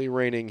lightly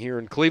raining here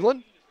in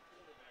Cleveland.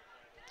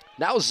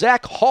 Now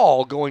Zach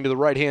Hall going to the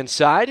right-hand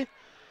side.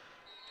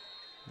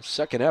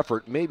 Second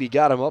effort maybe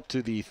got him up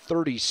to the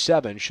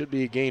 37. Should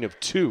be a gain of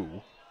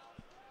 2.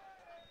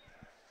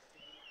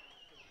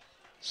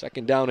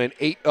 Second down and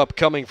 8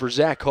 upcoming for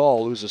Zach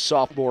Hall, who's a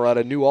sophomore out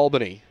of New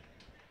Albany.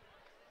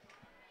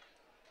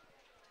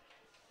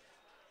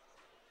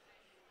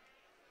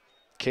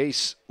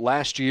 Case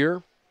last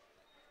year,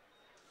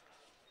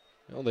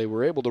 well, they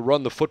were able to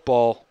run the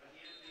football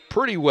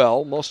pretty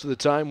well most of the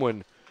time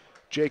when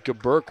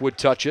Jacob Burke would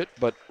touch it,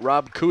 but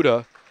Rob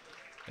Kuda,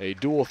 a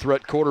dual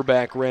threat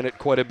quarterback, ran it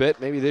quite a bit.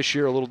 Maybe this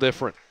year a little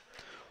different.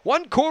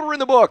 1 quarter in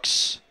the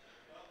books.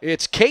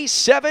 It's Case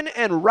 7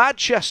 and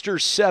Rochester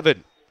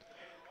 7.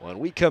 When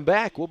we come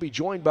back, we'll be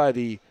joined by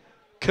the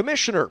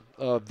commissioner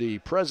of the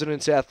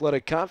President's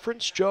Athletic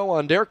Conference, Joe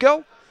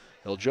Onderko.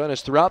 He'll join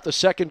us throughout the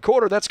second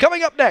quarter. That's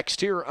coming up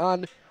next here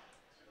on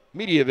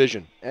Media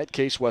Vision at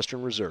Case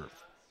Western Reserve.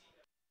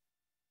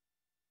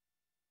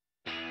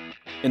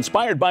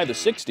 Inspired by the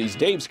 60s,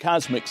 Dave's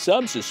Cosmic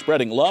Subs is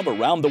spreading love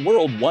around the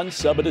world one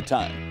sub at a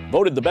time.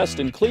 Voted the best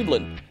in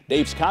Cleveland,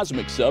 Dave's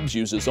Cosmic Subs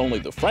uses only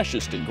the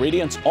freshest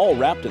ingredients, all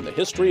wrapped in the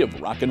history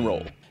of rock and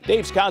roll.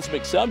 Dave's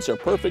Cosmic Subs are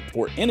perfect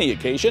for any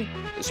occasion,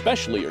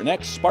 especially your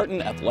next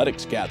Spartan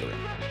athletics gathering.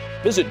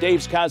 Visit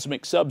Dave's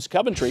Cosmic Subs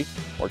Coventry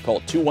or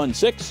call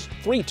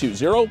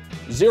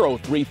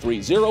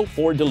 216-320-0330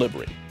 for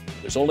delivery.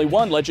 There's only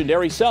one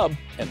legendary sub,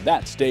 and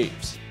that's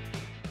Dave's.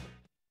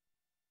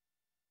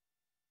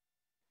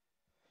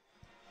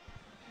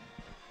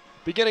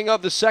 Beginning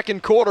of the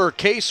second quarter,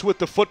 Case with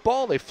the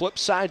football. They flip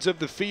sides of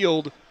the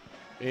field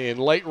in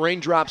light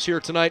raindrops here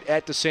tonight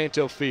at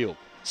DeSanto Field.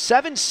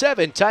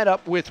 7-7 tied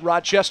up with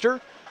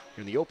Rochester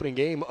in the opening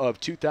game of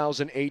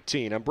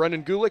 2018. I'm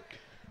Brendan Gulick,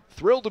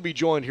 thrilled to be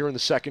joined here in the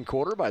second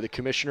quarter by the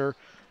commissioner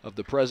of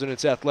the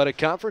President's Athletic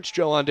Conference,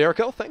 Joe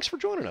Onderko. Thanks for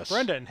joining us.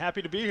 Brendan,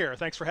 happy to be here.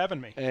 Thanks for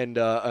having me. And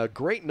a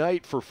great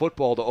night for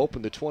football to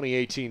open the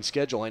 2018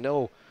 schedule. I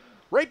know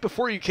right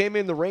before you came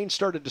in, the rain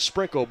started to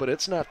sprinkle, but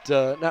it's not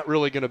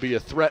really going to be a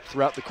threat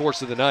throughout the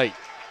course of the night.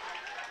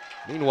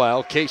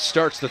 Meanwhile, Case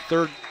starts the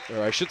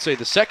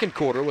second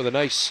quarter with a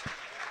nice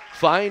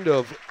find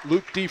of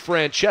Luke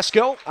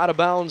DiFrancesco out of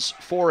bounds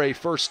for a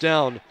first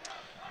down.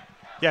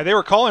 Yeah, they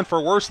were calling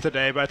for worse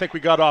today, but I think we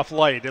got off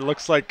light. It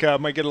looks like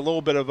might get a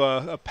little bit of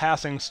a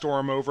passing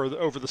storm over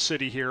the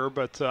city here,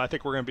 but I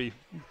think we're going to be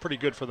pretty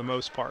good for the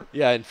most part.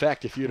 Yeah, in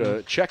fact, if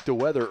you'd checked the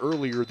weather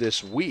earlier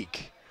this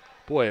week,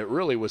 boy, it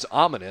really was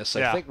ominous.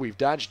 Yeah. I think we've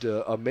dodged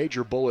a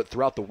major bullet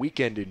throughout the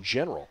weekend in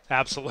general.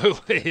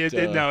 Absolutely.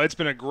 It's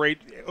been a great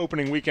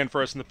opening weekend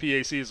for us in the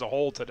PAC as a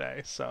whole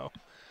today. So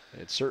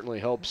it certainly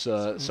helps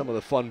some of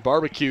the fun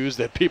barbecues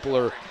that people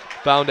are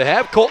bound to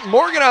have. Colton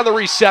Morgan on the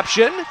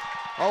reception,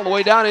 all the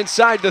way down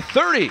inside the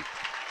 30.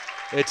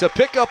 It's a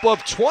pickup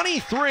of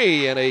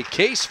 23 and a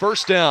Case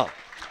first down.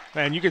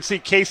 And you can see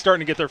Case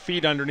starting to get their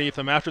feet underneath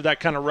them after that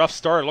kind of rough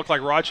start. It looked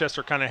like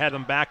Rochester kind of had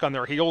them back on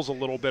their heels a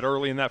little bit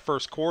early in that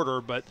first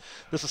quarter, but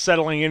this is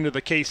settling into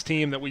the Case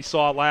team that we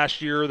saw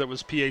last year that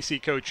was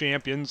PAC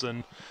co-champions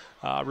and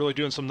really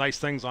doing some nice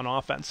things on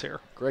offense here.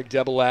 Greg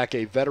Debelak,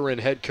 a veteran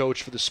head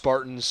coach for the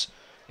Spartans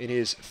in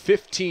his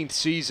 15th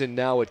season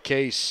now at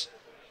Case.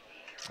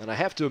 And I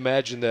have to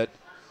imagine that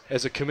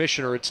as a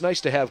commissioner, it's nice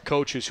to have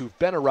coaches who've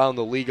been around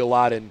the league a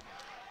lot and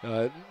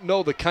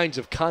know the kinds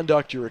of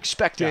conduct you're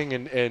expecting,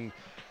 and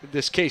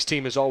this Case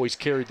team has always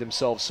carried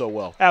themselves so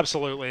well.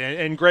 Absolutely,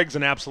 and Greg's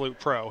an absolute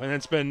pro, and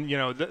it's been,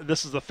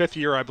 this is the 5th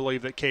year, I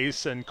believe, that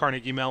Case and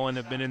Carnegie Mellon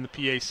have been in the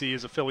PAC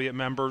as affiliate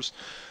members.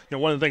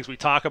 One of the things we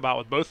talk about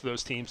with both of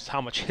those teams is how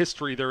much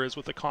history there is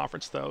with the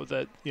conference, though,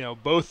 that,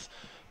 both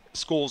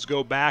schools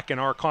go back in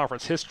our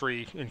conference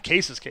history, in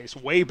Case's case,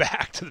 way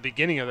back to the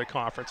beginning of the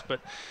conference.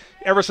 But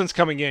ever since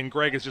coming in,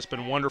 Greg has just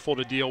been wonderful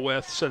to deal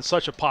with, sent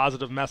such a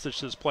positive message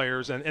to his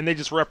players, and they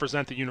just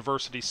represent the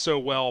university so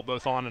well,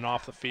 both on and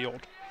off the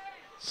field.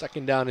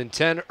 2nd down and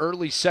 10,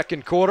 early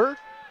second quarter.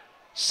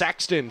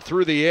 Saxton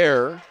through the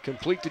air,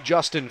 complete to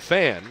Justin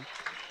Fan.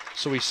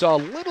 So we saw a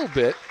little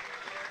bit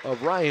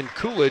of Ryan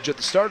Coolidge at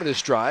the start of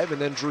this drive,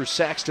 and then Drew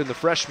Saxton, the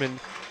freshman,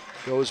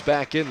 goes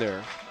back in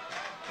there.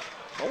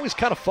 Always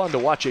kind of fun to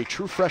watch a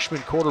true freshman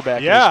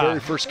quarterback in his very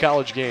first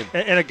college game.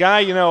 And a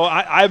guy,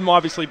 I'm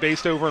obviously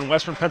based over in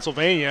Western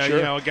Pennsylvania.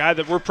 Sure. A guy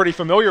that we're pretty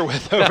familiar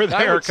with over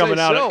there, coming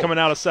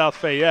out of South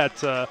Fayette.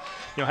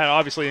 Had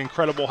obviously an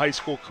incredible high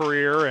school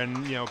career,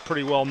 and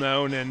pretty well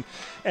known,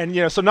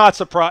 and so not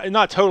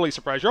totally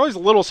surprised. You're always a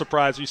little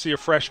surprised when you see a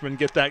freshman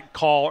get that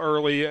call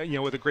early,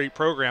 with a great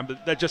program.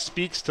 But that just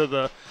speaks to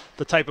the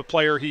type of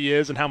player he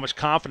is and how much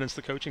confidence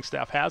the coaching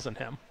staff has in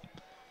him.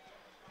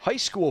 High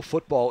school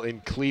football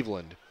in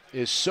Cleveland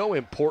is so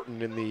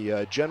important in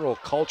the general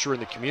culture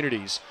in the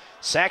communities.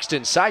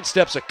 Saxton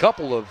sidesteps a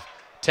couple of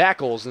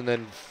tackles and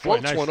then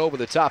floats one over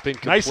the top,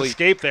 incomplete. Nice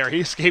escape there. He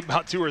escaped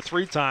about 2 or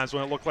 3 times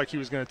when it looked like he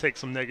was going to take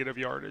some negative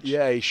yardage.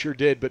 Yeah, he sure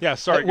did. But yeah,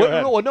 sorry, go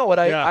ahead.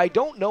 I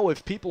don't know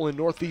if people in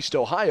Northeast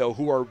Ohio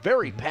who are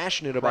very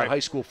passionate about high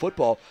school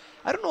football,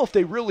 I don't know if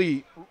they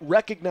really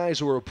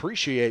recognize or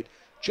appreciate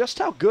just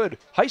how good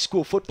high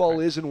school football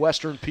is in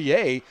Western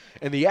PA,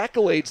 and the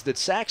accolades that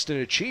Saxton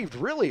achieved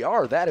really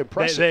are that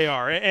impressive. They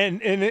are,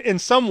 and in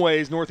some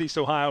ways, Northeast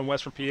Ohio and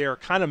Western PA are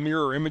kind of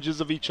mirror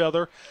images of each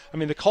other. I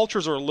mean, the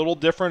cultures are a little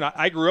different.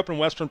 I grew up in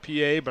Western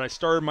PA, but I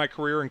started my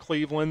career in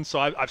Cleveland, so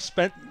I've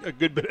spent a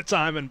good bit of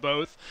time in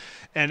both.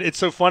 And it's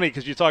so funny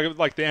because you talk about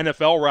like the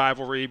NFL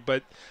rivalry,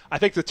 but I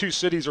think the two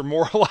cities are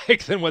more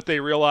alike than what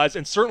they realize,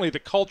 and certainly the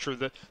culture,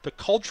 the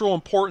cultural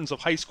importance of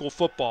high school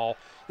football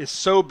is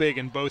so big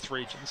in both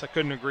regions. I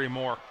couldn't agree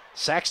more.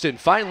 Saxton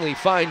finally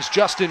finds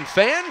Justin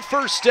Fan,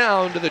 first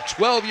down to the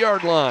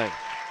 12-yard line.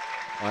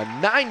 A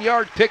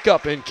 9-yard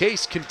pickup, and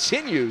Case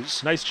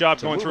continues. Nice job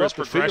going through his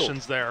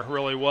progressions there,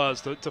 really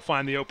was, to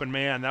find the open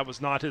man. That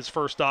was not his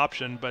first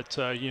option, but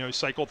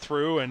cycled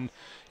through and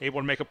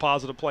able to make a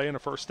positive play in a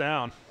first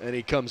down. And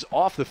he comes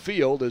off the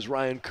field as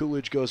Ryan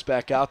Coolidge goes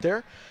back out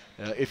there.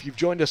 If you've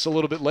joined us a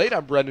little bit late,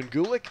 I'm Brendan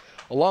Gulick,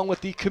 along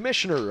with the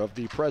commissioner of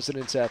the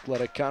President's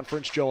Athletic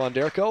Conference, Joe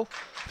Onderko.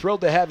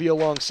 Thrilled to have you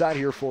alongside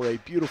here for a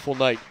beautiful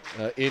night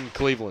in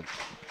Cleveland.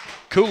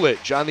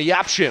 Coolidge on the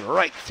option,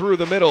 right through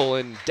the middle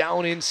and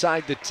down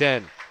inside the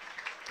 10.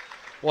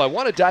 Well, I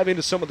want to dive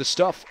into some of the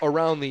stuff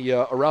around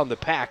the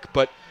pack,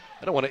 but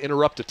I don't want to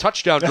interrupt a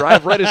touchdown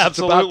drive right as it's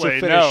about to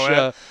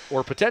finish,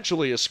 or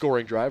potentially a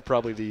scoring drive,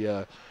 probably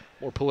the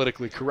more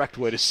politically correct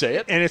way to say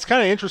it. And it's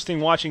kind of interesting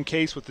watching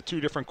Case with the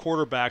two different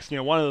quarterbacks.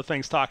 One of the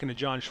things talking to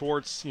John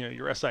Schwartz,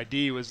 your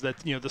SID, was that,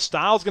 the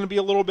style is going to be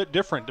a little bit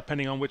different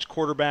depending on which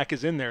quarterback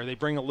is in there. They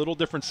bring a little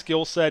different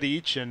skill set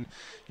each, and,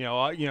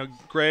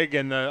 Greg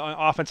and the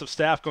offensive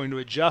staff going to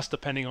adjust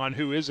depending on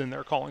who is in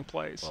there calling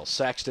plays. Well,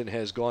 Saxton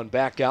has gone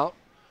back out.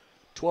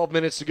 12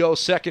 minutes to go,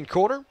 second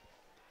quarter.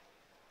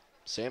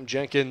 Sam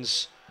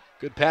Jenkins,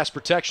 good pass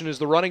protection as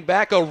the running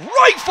back. A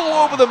rifle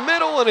over the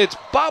middle, and it's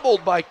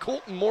bobbled by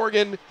Colton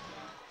Morgan.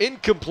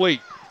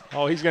 Incomplete.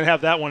 Oh, he's going to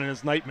have that one in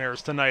his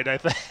nightmares tonight, I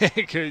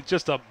think.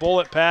 Just a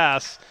bullet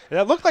pass. And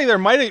it looked like there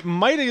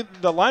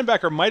the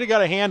linebacker might have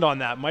got a hand on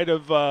that. Might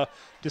have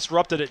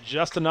disrupted it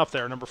just enough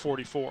there, number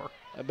 44.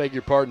 I beg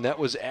your pardon. That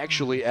was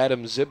actually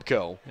Adam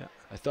Zibko. Yeah.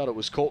 I thought it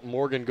was Colton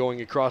Morgan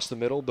going across the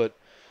middle, but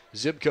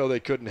Zibko, they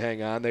couldn't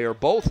hang on. They are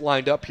both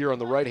lined up here on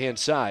the right-hand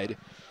side,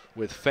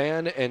 with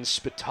Fan and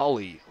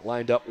Spitali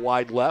lined up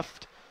wide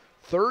left.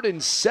 3rd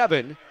and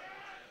 7.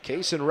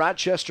 Case and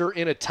Rochester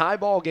in a tie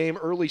ball game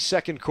early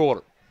second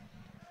quarter.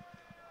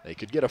 They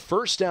could get a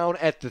first down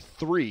at the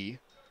 3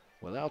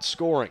 without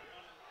scoring.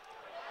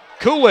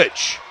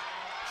 Coolidge,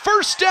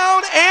 first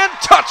down and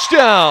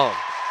touchdown.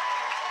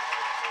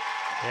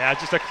 Yeah,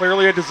 just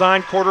clearly a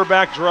designed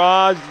quarterback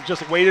draw.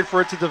 Just waited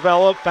for it to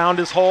develop, found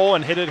his hole,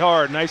 and hit it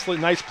hard. Nice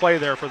play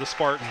there for the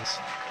Spartans.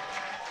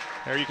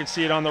 There you can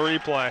see it on the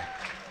replay.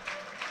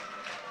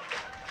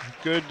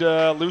 Good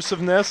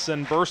elusiveness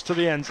and burst to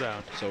the end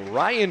zone. So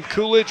Ryan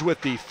Coolidge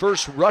with the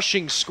first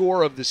rushing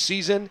score of the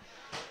season.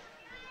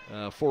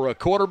 For a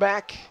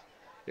quarterback,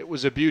 it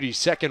was a beauty.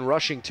 Second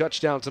rushing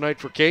touchdown tonight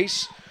for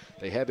Case.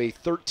 They have a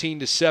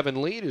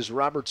 13-7 lead as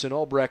Robertson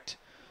Albrecht,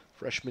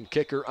 freshman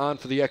kicker, on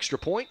for the extra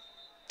point.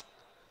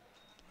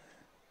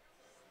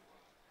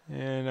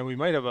 And we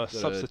might have a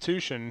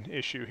substitution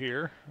issue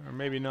here, or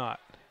maybe not.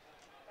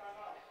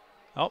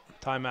 Oh,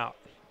 timeout.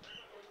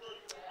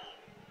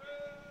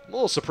 I'm a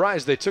little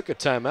surprised they took a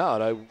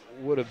timeout. I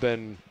would have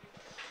been.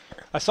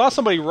 I saw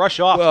somebody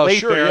rush off late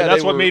sure, there. yeah,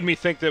 That's what made me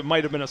think that it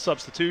might have been a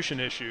substitution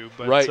issue.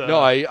 But, right.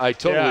 No, I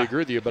totally yeah, agree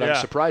with you, but yeah.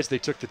 I'm surprised they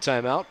took the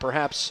timeout.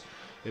 Perhaps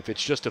if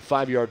it's just a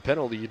 5-yard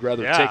penalty, you'd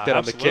rather Yeah, take that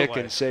absolutely. on the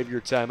kick and save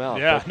your timeout.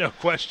 Yeah, But no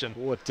question.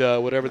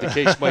 whatever the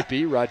case might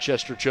be,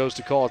 Rochester chose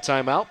to call a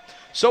timeout.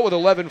 So with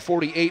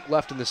 11:48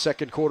 left in the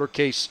second quarter,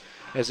 Case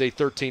has a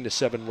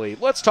 13-7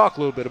 lead. Let's talk a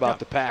little bit about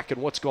the Pac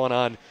and what's going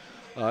on.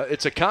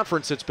 It's a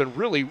conference that's been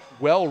really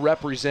well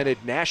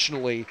represented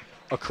nationally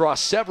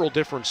across several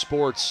different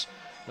sports.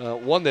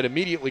 One that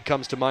immediately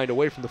comes to mind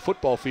away from the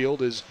football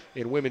field is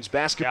in women's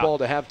basketball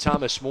to have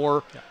Thomas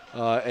More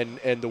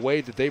and the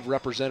way that they've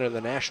represented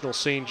the national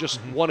scene. Just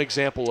one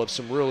example of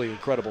some really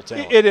incredible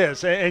talent. It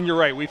is, and you're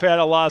right. We've had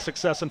a lot of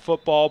success in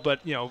football,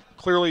 but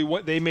clearly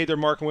they made their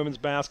mark in women's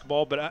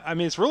basketball. But I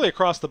mean, it's really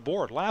across the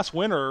board. Last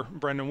winter,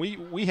 Brendan,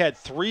 we had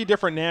 3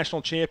 different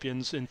national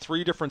champions in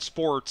 3 different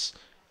sports.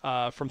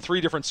 From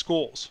 3 different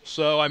schools.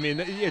 So, I mean,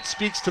 it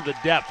speaks to the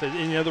depth.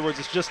 In other words,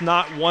 it's just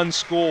not one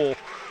school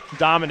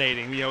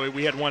dominating.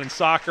 We had one in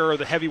soccer.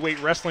 The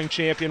heavyweight wrestling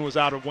champion was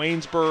out of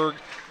Waynesburg.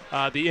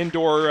 The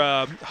indoor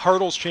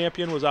hurdles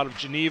champion was out of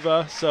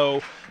Geneva.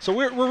 So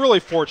we're really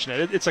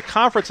fortunate. It's a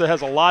conference that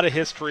has a lot of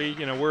history.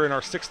 We're in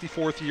our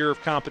 64th year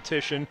of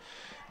competition.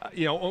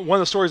 One of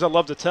the stories I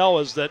love to tell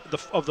is that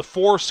of the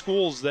 4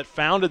 schools that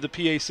founded the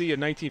PAC in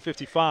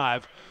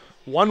 1955,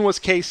 one was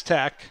Case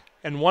Tech,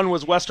 and one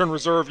was Western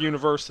Reserve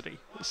University.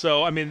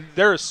 So, I mean,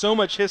 there is so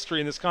much history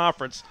in this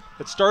conference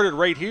that started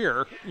right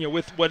here,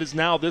 with what is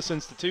now this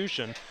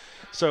institution.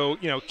 So,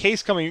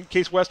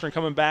 Case Western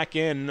coming back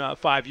in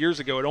 5 years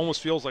ago, it almost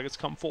feels like it's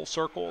come full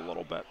circle a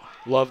little bit.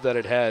 Love that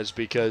it has,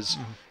 because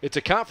it's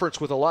a conference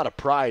with a lot of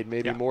pride,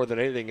 maybe more than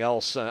anything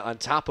else, on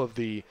top of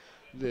the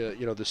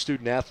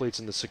student athletes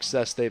and the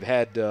success they've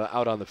had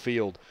out on the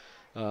field.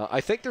 I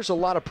think there's a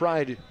lot of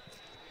pride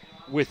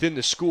within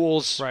the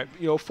schools,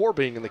 for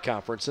being in the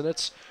conference. And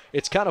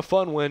it's kind of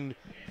fun when,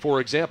 for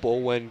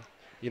example, when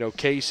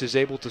Case is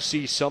able to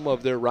see some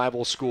of their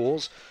rival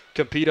schools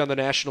compete on the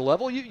national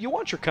level. You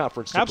want your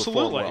conference to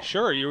perform well.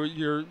 Sure.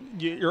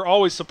 You're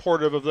always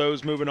supportive of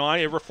those moving on.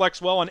 It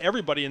reflects well on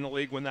everybody in the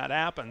league when that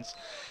happens.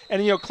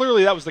 And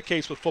clearly that was the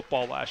case with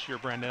football last year,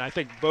 Brendan. I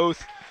think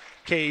both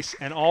Case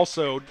and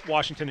also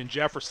Washington and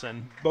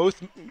Jefferson,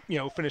 both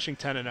finishing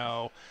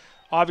 10-0.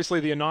 Obviously,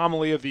 the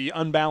anomaly of the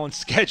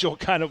unbalanced schedule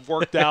kind of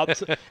worked out.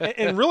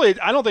 And really,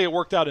 I don't think it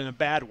worked out in a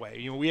bad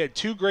way. We had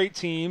 2 great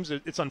teams.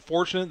 It's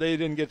unfortunate they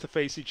didn't get to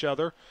face each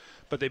other,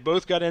 but they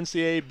both got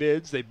NCAA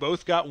bids. They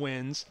both got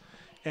wins.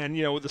 And,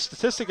 the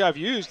statistic I've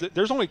used,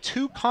 there's only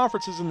 2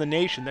 conferences in the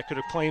nation that could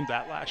have claimed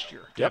that last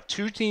year. You have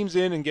 2 teams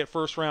in and get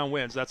first-round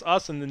wins. That's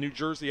us and the New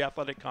Jersey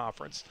Athletic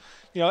Conference.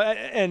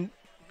 And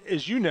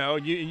as you know,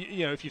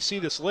 if you see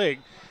this league,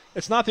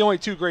 it's not the only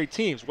 2 great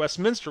teams.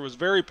 Westminster was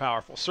very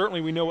powerful.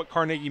 Certainly we know what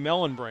Carnegie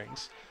Mellon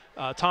brings.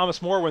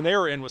 Thomas More, when they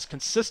were in, was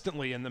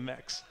consistently in the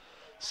mix.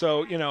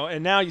 So,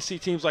 and now you see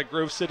teams like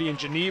Grove City and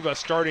Geneva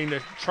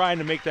trying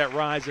to make that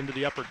rise into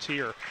the upper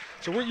tier.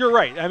 So you're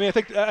right. I mean, I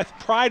think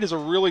pride is a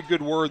really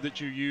good word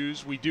that you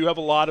use. We do have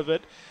a lot of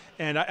it,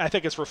 and I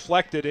think it's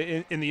reflected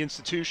in the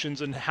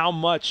institutions and how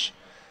much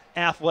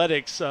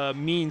athletics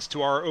means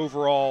to our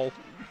overall,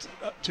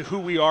 to who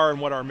we are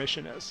and what our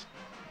mission is.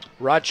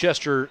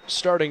 Rochester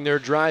starting their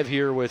drive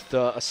here with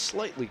a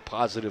slightly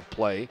positive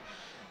play.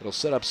 It'll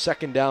set up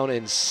 2nd down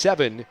and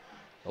 7,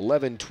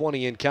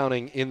 11:20 and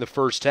counting in the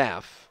first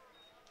half.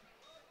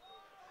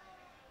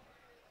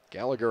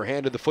 Gallagher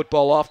handed the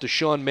football off to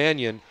Sean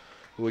Mannion,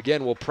 who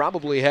again will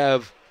probably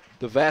have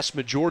the vast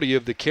majority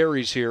of the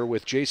carries here,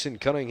 with Jason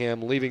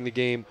Cunningham leaving the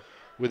game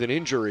with an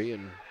injury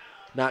and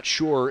not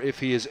sure if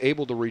he is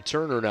able to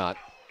return or not.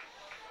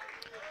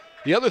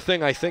 The other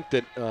thing I think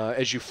that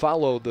as you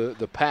follow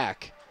the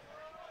Pac,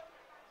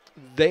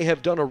 they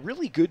have done a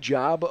really good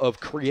job of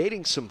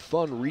creating some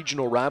fun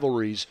regional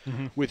rivalries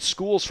with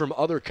schools from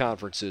other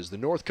conferences, the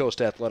North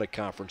Coast Athletic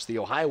Conference, the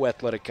Ohio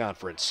Athletic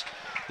Conference,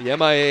 the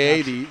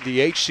MIAA, the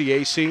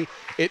HCAC.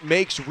 It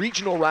makes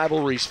regional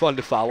rivalries fun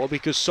to follow,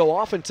 because so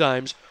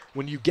oftentimes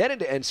when you get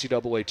into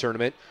NCAA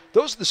tournament,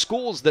 those are the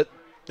schools that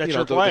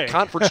the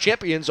conference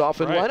champions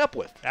often line up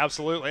with.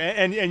 Absolutely,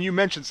 and you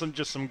mentioned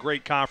some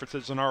great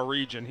conferences in our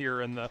region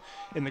here in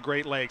the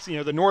Great Lakes.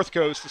 The North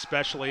Coast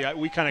especially,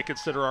 we kind of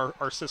consider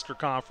our sister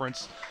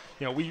conference.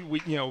 We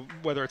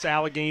whether it's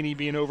Allegheny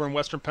being over in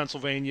Western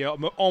Pennsylvania,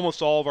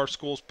 almost all of our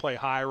schools play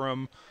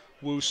Hiram,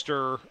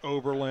 Worcester,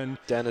 Oberlin,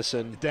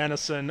 Denison.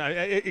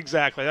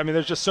 Exactly. I mean,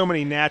 there's just so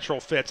many natural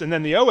fits. And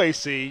then the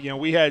OAC,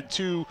 we had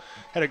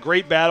a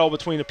great battle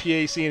between the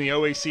PAC and the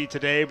OAC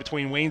today,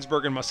 between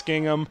Waynesburg and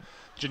Muskingum.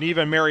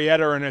 Geneva and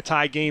Marietta are in a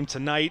tie game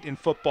tonight in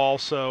football,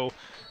 so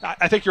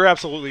I think you're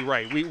absolutely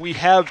right. We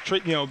have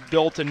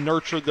built and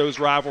nurtured those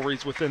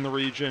rivalries within the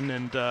region,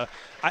 and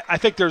I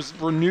think there's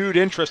renewed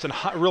interest and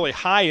really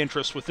high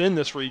interest within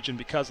this region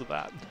because of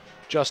that.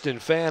 Justin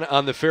Fan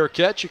on the fair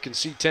catch. You can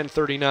see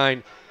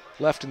 10:39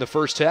 left in the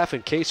first half,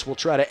 and Case will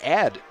try to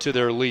add to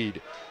their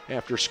lead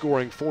after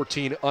scoring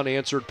 14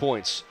 unanswered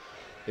points.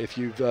 If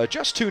you've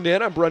just tuned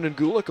in, I'm Brendan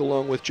Gulick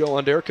along with Joe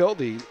Onderko,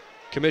 the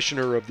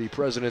commissioner of the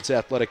President's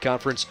Athletic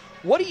Conference.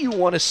 What do you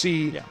want to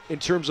see in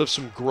terms of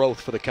some growth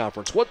for the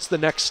conference? What's the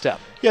next step?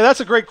 Yeah, that's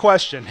a great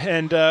question.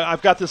 And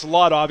I've got this a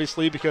lot,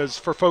 obviously, because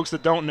for folks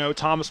that don't know,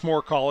 Thomas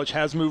More College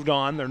has moved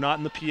on. They're not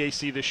in the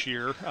PAC this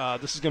year.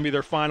 This is going to be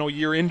their final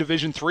year in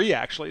Division III,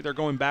 actually. They're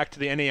going back to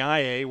the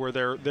NAIA where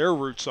their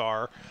roots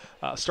are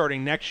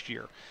starting next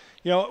year.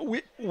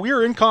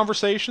 We're in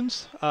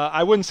conversations.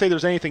 I wouldn't say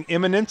there's anything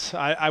imminent.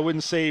 I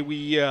wouldn't say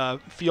we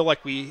feel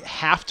like we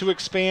have to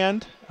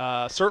expand.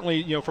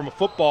 Certainly, from a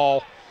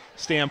football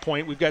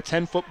standpoint, we've got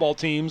 10 football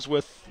teams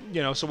with,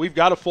 so we've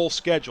got a full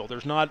schedule.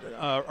 There's not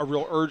a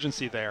real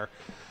urgency there.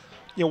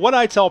 What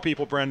I tell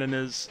people, Brendan,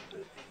 is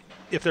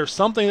if there's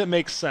something that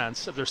makes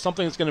sense, if there's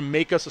something that's going to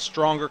make us a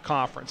stronger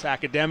conference,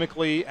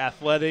 academically,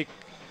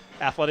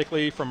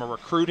 athletically, from a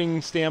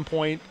recruiting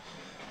standpoint,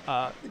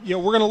 we're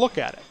going to look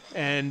at it.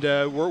 And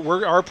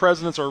our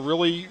presidents are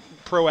really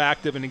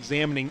proactive in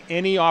examining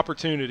any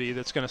opportunity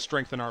that's going to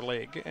strengthen our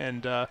league.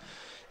 And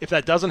if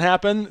that doesn't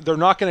happen, they're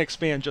not going to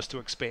expand just to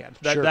expand.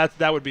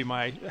 That would be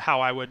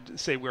how I would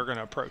say we're going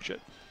to approach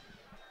it.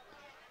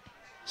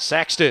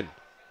 Saxton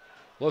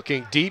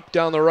looking deep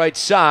down the right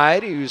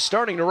side. He was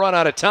starting to run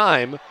out of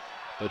time,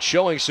 but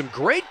showing some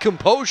great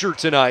composure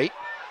tonight.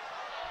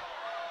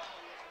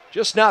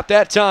 Just not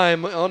that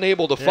time,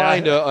 unable to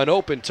find an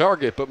open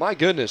target, but my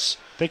goodness.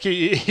 I think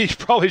he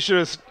probably should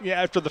have,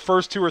 after the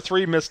first 2 or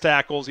 3 missed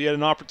tackles, he had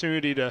an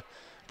opportunity to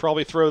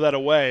probably throw that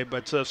away.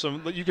 But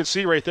you can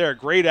see right there,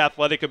 great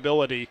athletic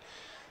ability.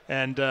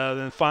 And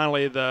then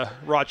finally the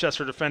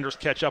Rochester defenders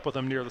catch up with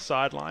him near the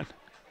sideline.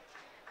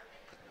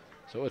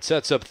 So it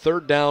sets up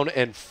 3rd down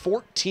and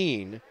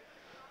 14.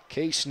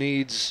 Case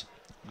needs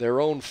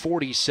their own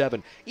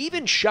 47.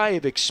 Even shy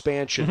of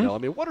expansion, though. I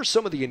mean, what are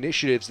some of the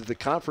initiatives that the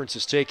conference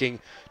is taking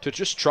to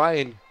just try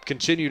and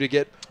continue to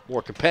get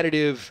more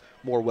competitive,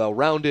 more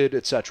well-rounded,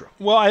 etc.?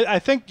 Well, I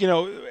think,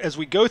 as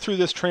we go through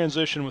this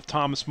transition with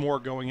Thomas More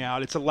going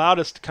out, it's allowed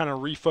us to kind of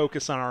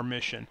refocus on our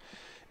mission.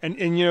 And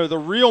the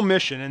real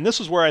mission, and this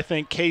is where I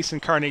think Case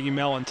and Carnegie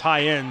Mellon tie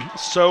in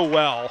so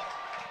well.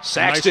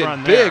 Saxton,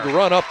 nice big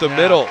run up the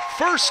middle.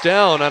 1st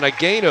down on a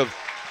gain of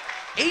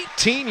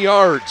 18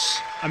 yards.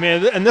 I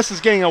mean, and this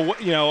is getting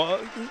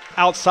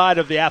outside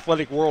of the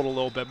athletic world a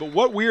little bit, but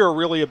what we are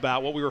really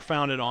about, what we were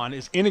founded on,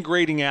 is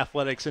integrating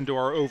athletics into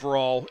our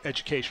overall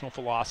educational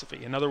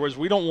philosophy. In other words,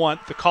 we don't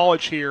want the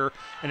college here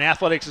and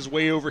athletics is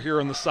way over here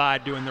on the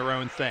side doing their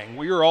own thing.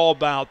 We are all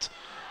about,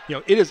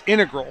 it is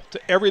integral to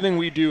everything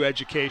we do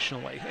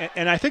educationally.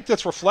 And I think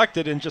that's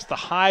reflected in just the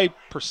high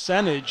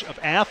percentage of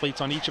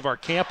athletes on each of our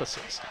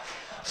campuses.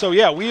 So,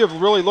 we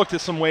have really looked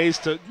at some ways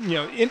to,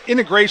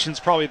 integration is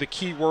probably the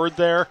key word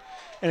there.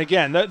 And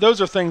again,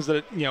 those are things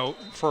that,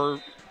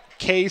 for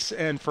Case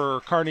and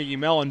for Carnegie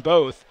Mellon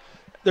both,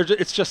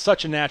 it's just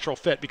such a natural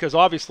fit because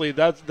obviously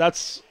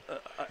that's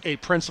a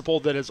principle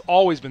that has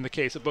always been the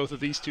case at both of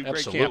these two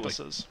great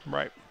campuses.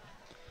 Right.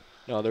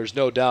 No, there's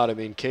no doubt. I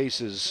mean, Case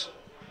is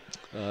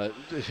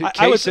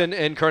Case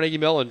and Carnegie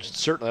Mellon,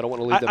 certainly I don't want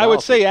to leave them out. I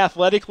would say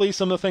athletically,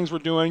 some of the things we're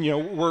doing,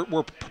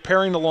 we're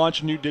preparing to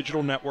launch a new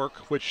digital network,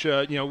 which,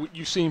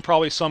 you've seen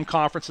probably some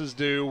conferences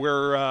do.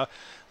 We're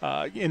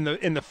in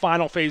the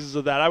final phases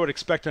of that. I would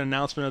expect an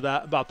announcement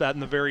about that in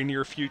the very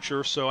near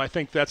future. So I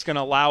think that's going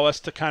to allow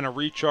us to kind of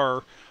reach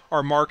our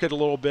market a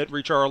little bit,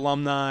 reach our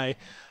alumni.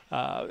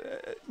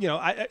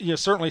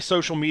 Certainly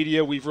social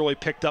media, we've really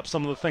picked up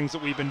some of the things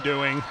that we've been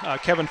doing.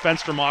 Kevin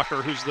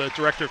Fenstermacher, who's the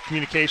Director of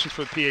Communications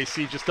for the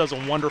PAC, just does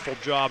a wonderful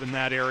job in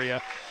that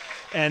area.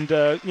 And,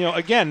 I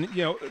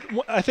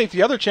think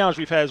the other challenge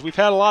we've had is we've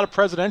had a lot of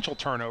presidential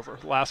turnover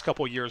the last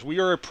couple of years. We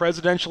are a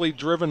presidentially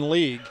driven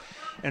league.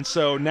 And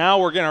so now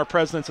we're getting our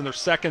presidents in their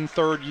 2nd,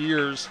 3rd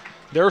years.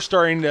 They're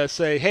starting to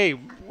say, hey,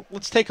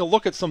 let's take a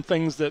look at some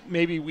things that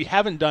maybe we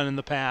haven't done in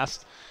the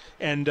past.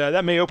 And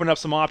that may open up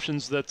some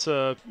options that,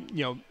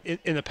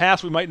 in the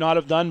past we might not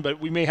have done, but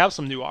we may have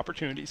some new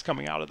opportunities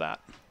coming out of that.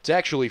 It's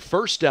actually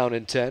 1st down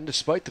and 10,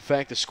 despite the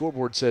fact the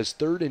scoreboard says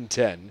 3rd and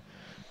 10.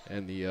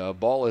 And the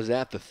ball is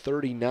at the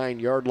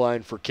 39-yard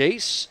line for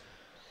Case.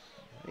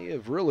 They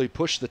have really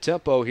pushed the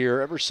tempo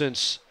here ever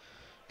since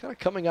kind of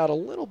coming out a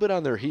little bit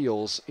on their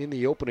heels in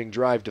the opening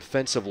drive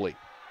defensively.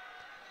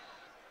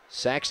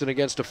 Saxton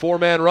against a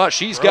 4-man rush.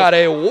 He's got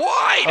a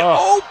wide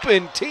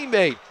open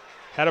teammate.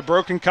 Had a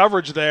broken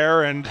coverage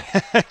there and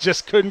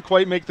just couldn't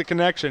quite make the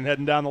connection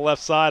heading down the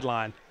left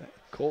sideline.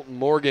 Colton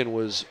Morgan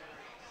was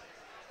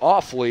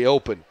awfully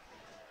open.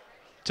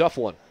 Tough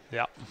one.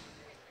 Yeah.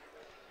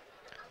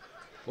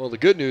 Well, the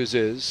good news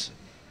is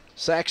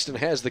Saxton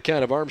has the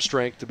kind of arm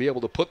strength to be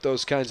able to put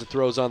those kinds of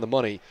throws on the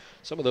money.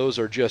 Some of those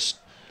are just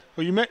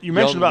Well, you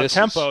mentioned about misses.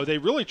 tempo. They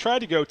really tried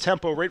to go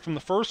tempo right from the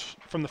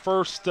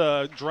first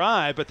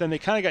drive, but then they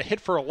kind of got hit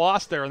for a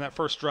loss there in that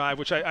first drive,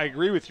 which I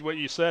agree with what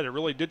you said. It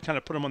really did kind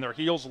of put them on their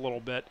heels a little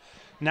bit.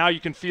 Now you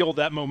can feel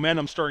that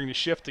momentum starting to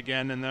shift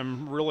again and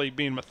them really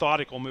being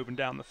methodical moving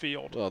down the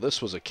field. Well,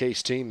 this was a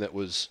Case team that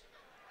was,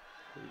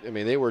 I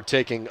mean, they were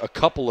taking a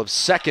couple of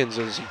seconds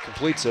as he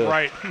completes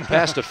a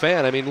pass to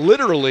Fan. I mean,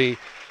 literally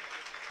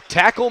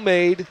tackle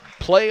made,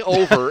 play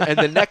over, and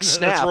the next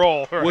snap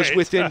was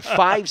within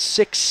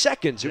 5-6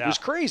 seconds. It was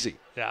crazy.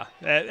 Yeah,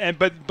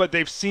 but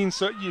you've seen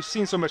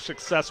so much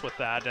success with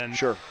that, and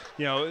sure.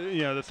 You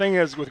know the thing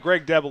is with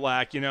Greg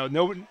Debelak,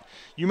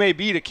 you may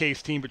beat a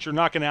Case team, but you're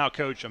not going to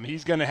outcoach them.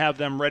 He's going to have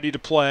them ready to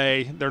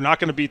play. They're not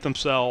going to beat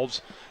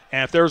themselves,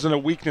 and if there's a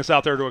weakness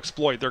out there to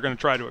exploit, they're going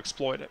to try to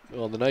exploit it.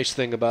 Well, the nice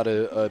thing about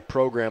a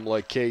program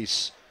like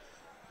Case,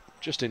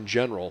 just in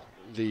general,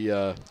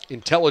 the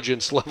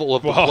intelligence level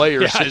of the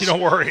players is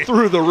don't worry.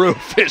 through the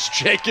roof as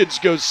Jenkins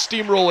goes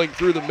steamrolling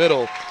through the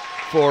middle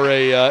for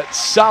a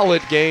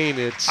solid gain.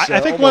 It's I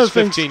think almost one of the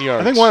 15 things,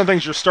 yards. I think one of the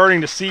things you're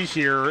starting to see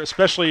here,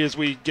 especially as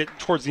we get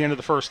towards the end of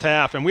the first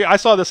half, and I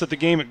saw this at the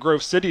game at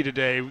Grove City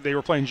today. They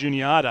were playing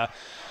Juniata.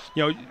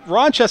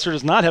 Rochester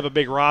does not have a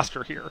big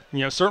roster here.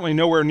 Certainly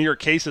nowhere near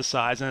Case's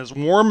size. And as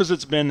warm as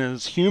it's been and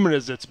as humid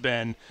as it's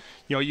been,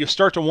 you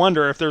start to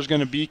wonder if there's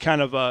going to be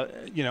kind of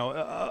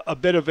a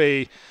bit of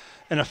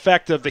an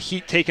effect of the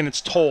heat taking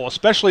its toll,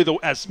 especially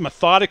as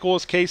methodical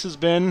as Case has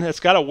been. It's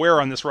got to wear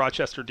on this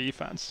Rochester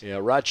defense. Yeah,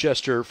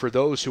 Rochester, for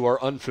those who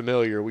are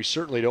unfamiliar, we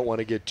certainly don't want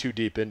to get too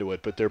deep into it,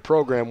 but their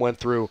program went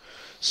through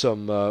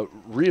some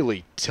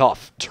really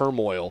tough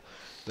turmoil.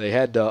 They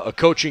had a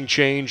coaching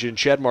change, and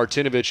Chad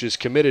Martinovich is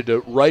committed to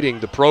writing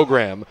the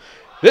program.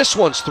 This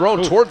one's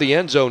thrown toward the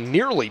end zone,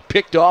 nearly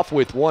picked off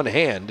with one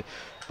hand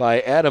by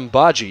Adam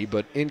Baji,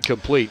 but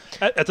incomplete.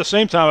 At the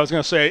same time, I was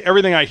going to say,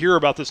 everything I hear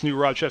about this new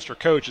Rochester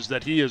coach is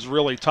that he is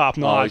really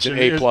top-notch. He's an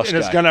A-plus guy.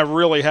 And is going to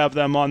really have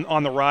them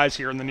on the rise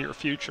here in the near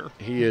future.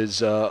 He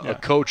is a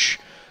coach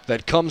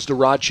that comes to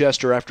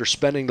Rochester after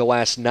spending the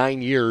last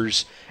 9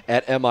 years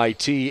at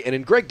MIT. And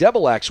in Greg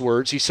Debelak's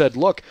words, he said,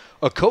 look,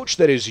 a coach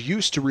that is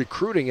used to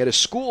recruiting at a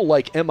school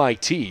like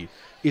MIT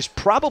is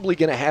probably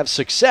going to have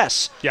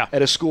success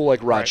at a school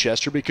like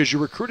Rochester because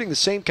you're recruiting the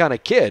same kind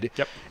of kid.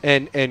 Yep.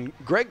 And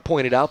Greg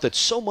pointed out that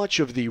so much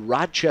of the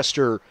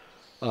Rochester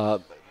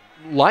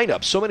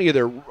lineup, so many of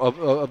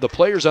the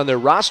players on their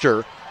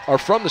roster are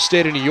from the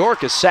state of New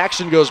York as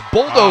Saxton goes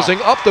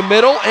bulldozing up the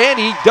middle, and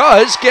he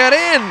does get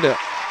in.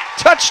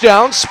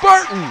 Touchdown,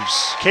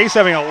 Spartans. Case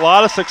having a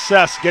lot of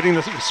success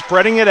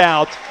spreading it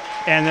out.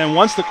 And then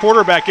once the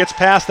quarterback gets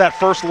past that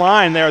first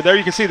line there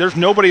you can see there's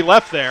nobody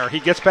left there. He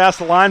gets past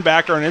the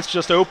linebacker, and it's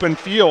just open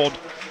field.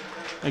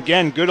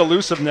 Again, good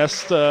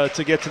elusiveness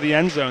to get to the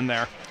end zone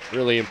there.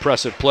 Really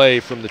impressive play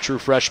from the true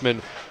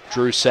freshman,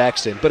 Drew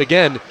Saxton. But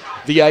again,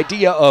 the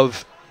idea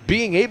of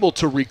being able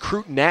to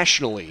recruit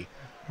nationally,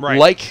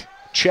 like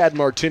Chad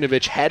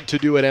Martinovich had to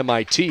do at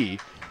MIT,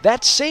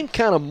 that same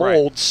kind of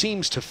mold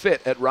seems to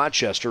fit at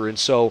Rochester. And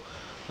so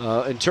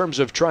in terms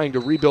of trying to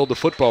rebuild the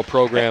football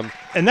program,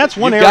 and that's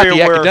one you've area got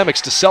the where academics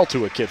to sell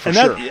to a kid for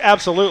sure.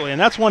 Absolutely, and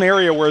that's one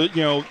area where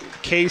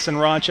Case and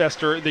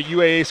Rochester, the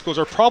UAA schools,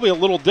 are probably a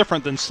little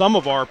different than some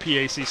of our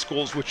PAC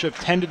schools, which have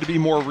tended to be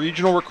more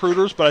regional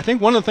recruiters. But I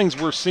think one of the things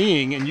we're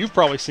seeing, and you've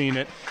probably seen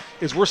it,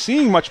 is we're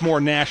seeing much more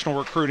national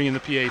recruiting in the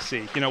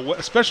PAC.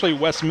 Especially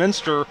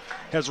Westminster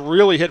has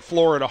really hit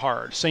Florida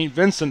hard. St.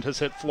 Vincent has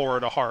hit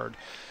Florida hard,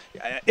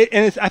 I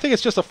think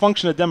it's just a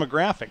function of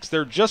demographics.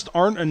 There just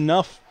aren't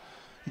enough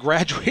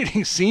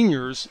graduating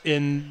seniors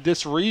in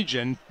this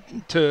region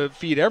to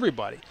feed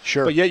everybody.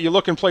 Sure. But yet you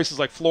look in places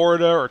like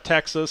Florida or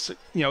Texas,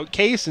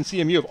 Case and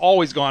CMU have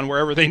always gone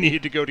wherever they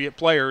needed to go to get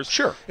players.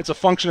 Sure. It's a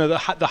function of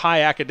the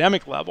high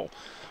academic level.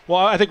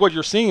 Well, I think what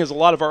you're seeing is a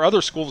lot of our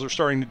other schools are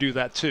starting to do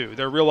that too.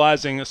 They're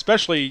realizing,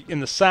 especially in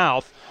the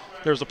South,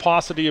 there's a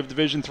paucity of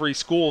Division III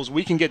schools.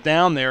 We can get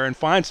down there and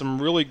find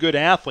some really good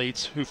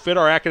athletes who fit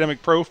our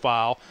academic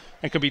profile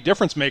and can be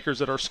difference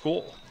makers at our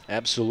school.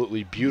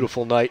 Absolutely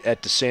beautiful night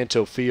at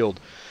DeSanto Field.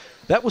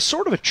 That was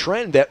sort of a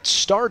trend that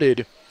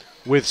started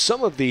with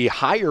some of the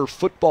higher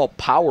football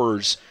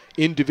powers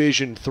in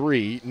Division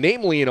III,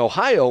 namely in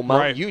Ohio,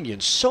 Mount Union.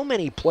 So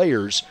many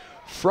players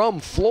from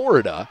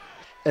Florida,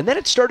 and then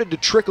it started to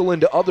trickle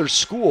into other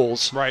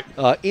schools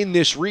in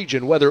this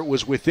region, whether it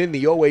was within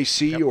the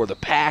OAC or the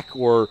PAC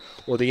or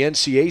the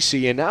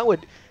NCAC, and now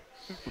it,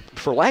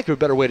 for lack of a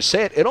better way to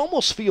say it, it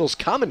almost feels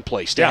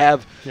commonplace to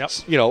have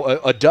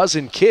a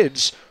dozen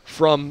kids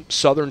from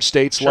southern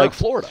states like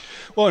Florida.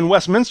 Well, in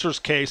Westminster's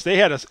case, they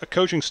had a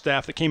coaching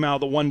staff that came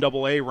out of the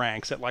 1AA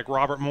ranks at like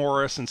Robert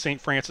Morris and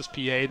St. Francis,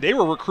 PA. They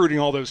were recruiting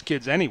all those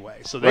kids anyway,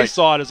 so they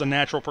saw it as a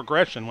natural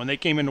progression. When they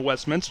came into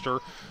Westminster,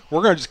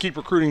 we're going to just keep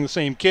recruiting the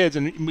same kids,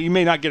 and we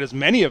may not get as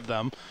many of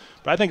them,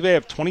 but I think they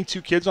have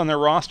 22 kids on their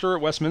roster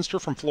at Westminster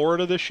from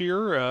Florida this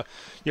year.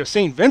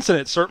 St. Vincent,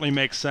 it certainly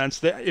makes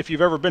sense. If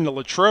you've ever been to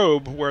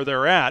Latrobe, where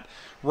they're at,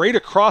 right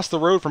across the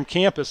road from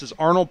campus is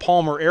Arnold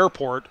Palmer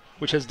Airport,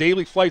 which has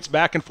daily flights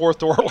back and forth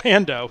to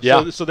Orlando.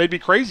 Yeah. So they'd be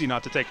crazy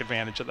not to take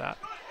advantage of that.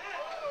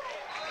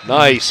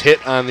 Nice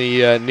hit on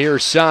the near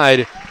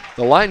side.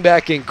 The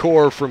linebacking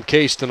core from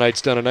Case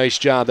tonight's done a nice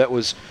job. That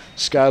was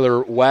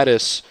Skylar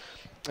Waddis.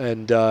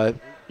 And,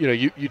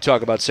 you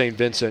talk about St.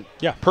 Vincent.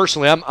 Yeah.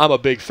 Personally, I'm a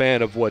big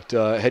fan of what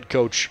head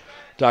coach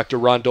Dr.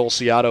 Ron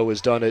Dolciato has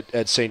done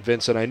at St.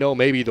 Vincent. I know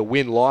maybe the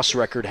win-loss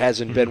record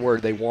hasn't been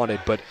where they wanted,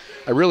 but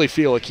I really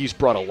feel like he's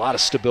brought a lot of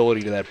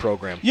stability to that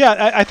program.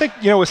 Yeah, I think,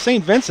 with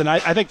St. Vincent,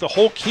 I think the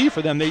whole key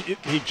for them, they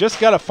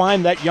just got to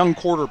find that young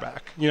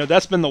quarterback.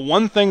 That's been the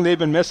one thing they've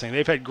been missing.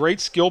 They've had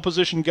great skill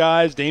position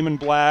guys, Damon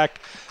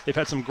Black. They've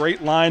had some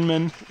great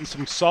linemen and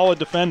some solid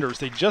defenders.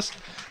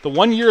 The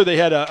 1 year they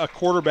had a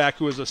quarterback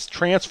who was a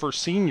transfer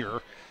senior,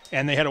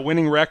 and they had a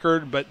winning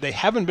record, but they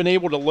haven't been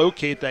able to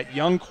locate that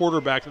young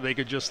quarterback that they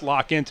could just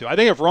lock into. I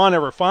think if Ron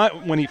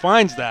when he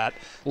finds that,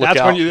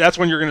 that's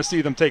when you're going to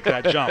see them take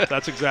that jump.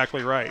 That's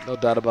exactly right. No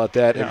doubt about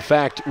that. Yeah. In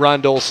fact,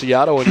 Ron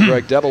Dolciato and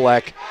Greg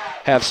Debelak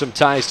have some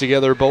ties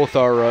together. Both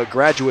are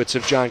graduates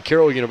of John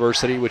Carroll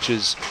University, which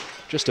is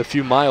just a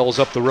few miles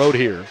up the road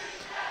here.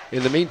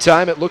 In the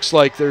meantime, it looks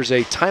like there's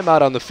a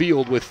timeout on the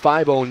field with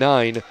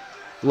 5:09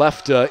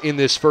 left in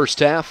this first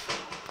half.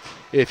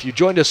 If you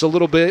joined us a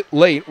little bit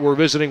late, we're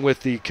visiting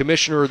with the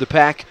commissioner of the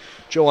pack,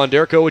 Joe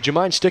Onderko. Would you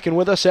mind sticking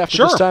with us after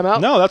this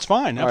timeout? No, that's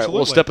fine. Absolutely. All right,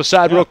 we'll step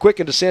aside real quick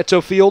into Santo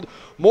Field.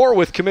 More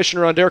with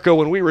Commissioner Onderko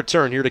when we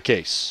return here to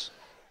Case.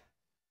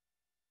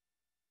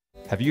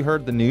 Have you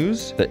heard the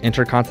news? The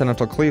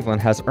Intercontinental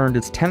Cleveland has earned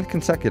its 10th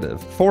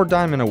consecutive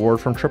 4-Diamond Award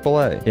from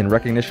AAA in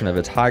recognition of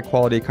its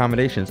high-quality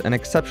accommodations and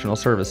exceptional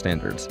service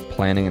standards.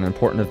 Planning an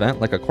important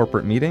event like a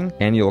corporate meeting,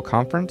 annual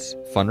conference,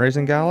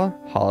 fundraising gala,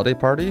 holiday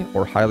party,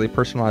 or highly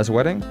personalized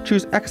wedding?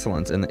 Choose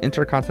excellence in the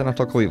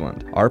Intercontinental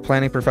Cleveland. Our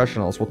planning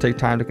professionals will take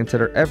time to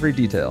consider every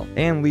detail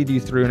and lead you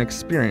through an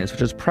experience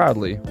which is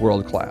proudly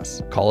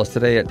world-class. Call us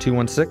today at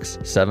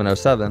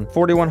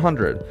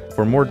 216-707-4100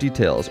 for more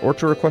details or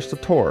to request a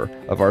tour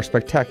of our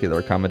spectacular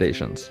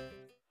accommodations.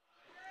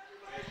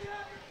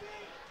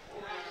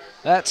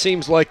 That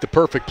seems like the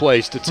perfect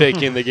place to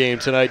take in the game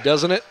tonight,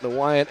 doesn't it? The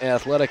Wyant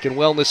Athletic and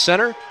Wellness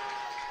Center.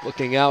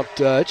 Looking out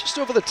just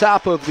over the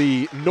top of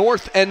the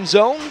north end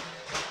zone.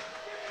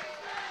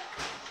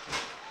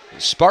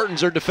 The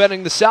Spartans are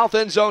defending the south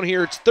end zone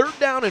here. It's 3rd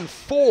down and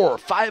 4.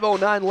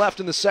 5:09 left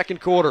in the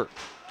second quarter.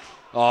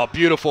 Oh,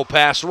 beautiful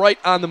pass right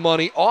on the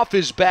money, off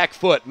his back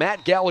foot.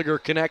 Matt Gallagher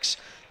connects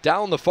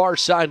down the far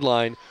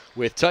sideline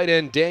with tight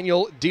end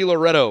Daniel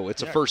DiLoretto.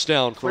 It's a first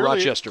down for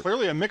Rochester.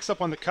 Clearly a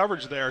mix-up on the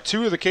coverage there.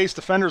 2 of the Case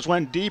defenders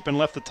went deep and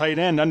left the tight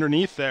end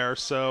underneath there,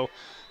 so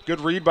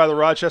good read by the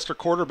Rochester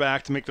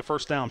quarterback to make the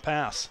first down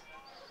pass.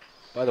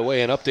 By the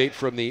way, an update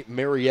from the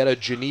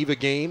Marietta-Geneva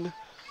game.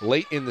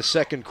 Late in the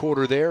second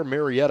quarter there,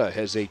 Marietta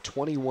has a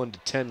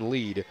 21-10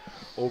 lead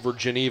over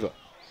Geneva.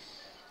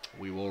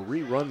 We will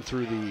rerun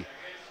through the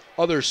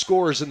other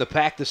scores in the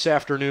pack this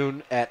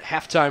afternoon at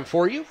halftime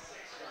for you.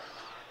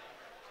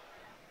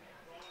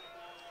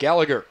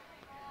 Gallagher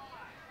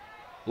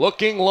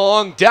looking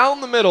long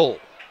down the middle,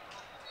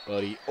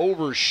 but he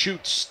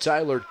overshoots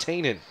Tyler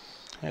Tainen.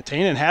 Yeah,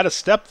 Tainen had a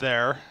step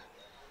there,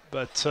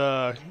 but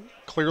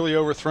clearly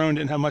overthrown,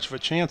 didn't have much of a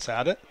chance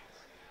at it.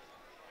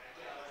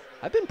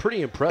 I've been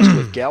pretty impressed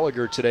with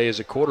Gallagher today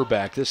as a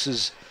quarterback. This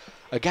is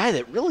a guy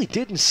that really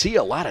didn't see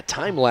a lot of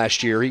time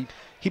last year.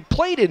 He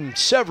played in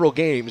several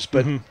games,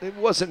 but it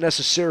wasn't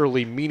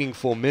necessarily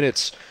meaningful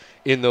minutes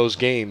in those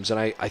games, and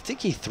I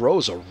think he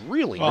throws a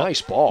really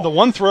nice ball. The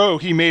one throw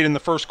he made in the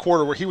first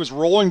quarter where he was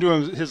rolling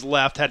to his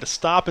left, had to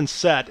stop and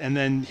set, and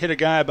then hit a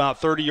guy about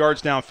 30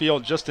 yards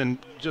downfield just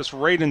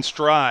right in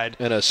stride.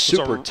 And a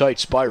super tight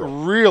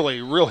spiral.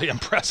 Really, really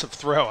impressive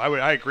throw.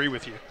 I agree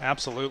with you.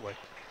 Absolutely.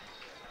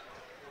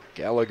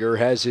 Gallagher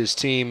has his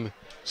team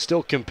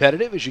still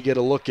competitive as you get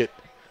a look at.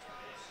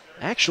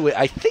 Actually,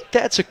 I think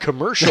that's a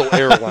commercial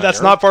airliner.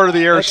 That's not part of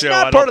the air show.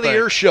 That's not part of the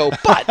air show,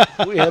 but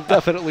we have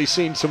definitely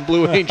seen some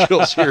Blue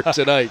Angels here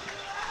tonight.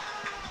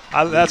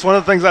 That's one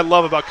of the things I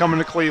love about coming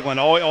to Cleveland.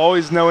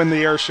 Always knowing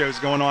the air show's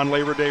going on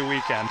Labor Day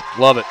weekend.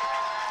 Love it.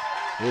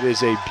 It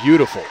is a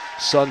beautiful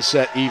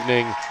sunset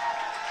evening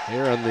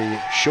here on the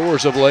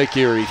shores of Lake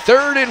Erie.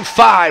 3rd and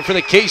 5 for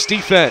the Case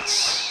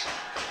defense.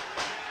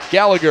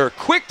 Gallagher,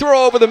 quick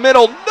throw over the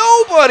middle.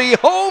 Nobody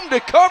home to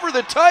cover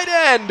the tight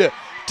end.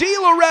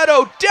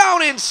 DiLoretto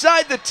down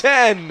inside the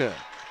 10.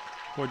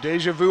 Well,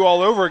 deja vu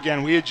all over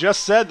again. We had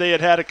just said they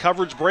had a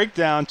coverage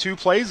breakdown 2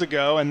 plays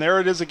ago, and there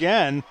it is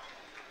again.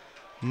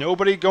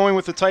 Nobody going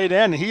with the tight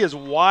end. He is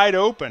wide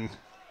open.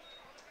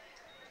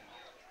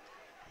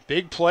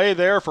 Big play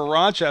there for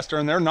Rochester,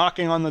 and they're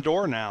knocking on the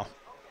door now.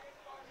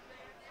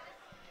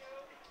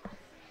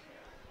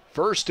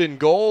 1st and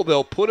goal.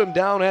 They'll put him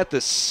down at the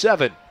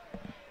 7.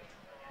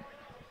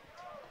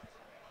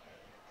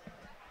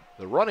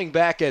 The running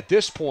back at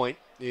this point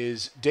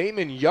is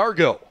Damon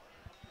Yargo.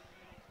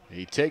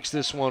 He takes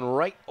this one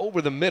right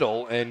over the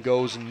middle and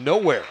goes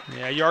nowhere.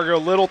 Yeah, Yargo a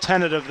little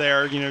tentative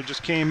there.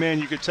 Just came in.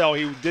 You could tell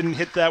he didn't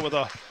hit that with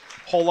a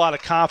whole lot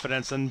of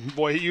confidence. And,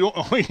 boy, you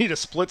only need a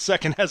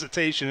split-second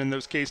hesitation, and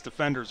those Case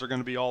defenders are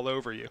going to be all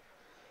over you.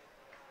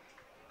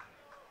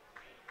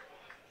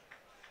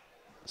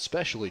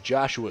 Especially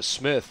Joshua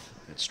Smith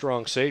at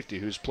strong safety,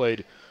 who's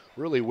played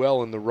really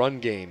well in the run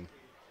game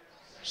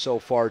so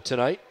far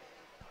tonight.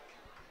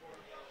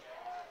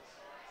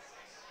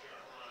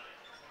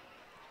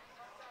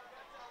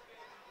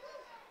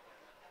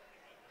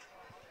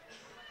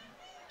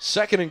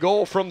 Second and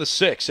goal from the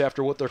 6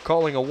 after what they're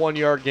calling a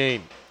 1-yard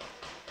gain.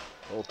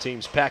 Both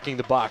teams packing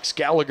the box.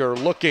 Gallagher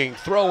looking,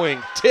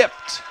 throwing,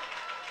 tipped,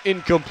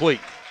 incomplete.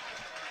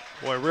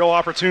 Boy, real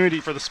opportunity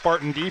for the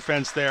Spartan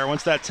defense there.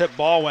 Once that tip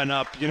ball went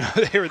up,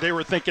 they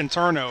were thinking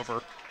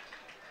turnover.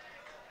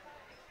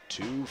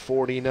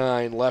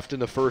 2:49 left in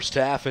the first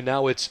half, and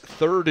now it's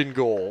 3rd and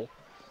goal.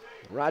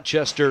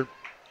 Rochester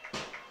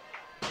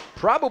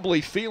probably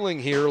feeling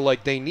here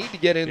like they need to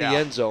get in the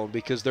end zone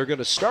because they're going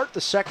to start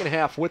the second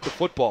half with the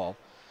football.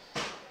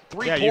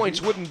 3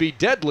 points wouldn't be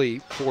deadly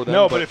for them.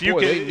 No, but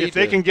if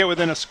they can get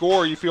within a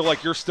score, you feel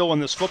like you're still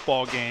in this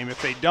football game.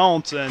 If they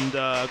don't, and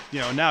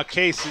now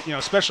Case,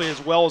 especially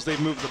as well as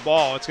they've moved the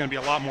ball, it's going to be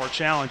a lot more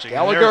challenging.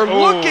 Gallagher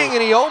looking,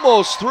 and he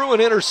almost threw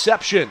an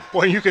interception.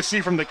 Boy, you could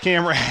see from the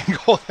camera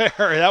angle there,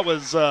 that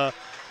was the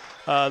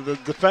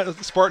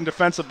Spartan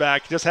defensive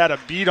back just had a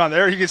beat on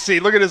there. You can see,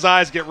 look at his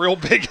eyes get real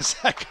big as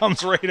that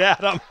comes right at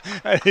him.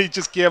 And he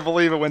just can't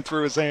believe it went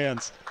through his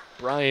hands.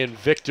 Brian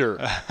Victor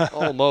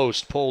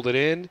almost pulled it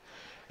in.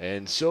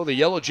 And so the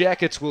Yellow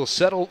Jackets will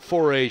settle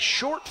for a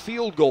short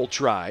field goal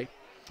try.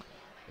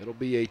 It'll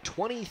be a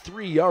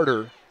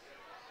 23-yarder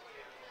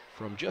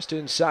from just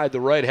inside the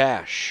right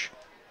hash.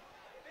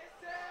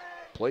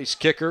 Place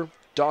kicker,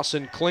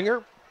 Dawson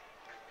Klinger.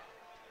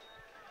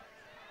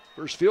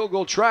 First field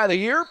goal try of the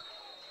year.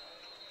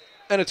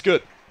 And it's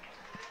good.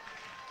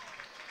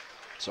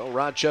 So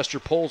Rochester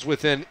pulls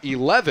within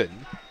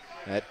 11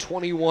 at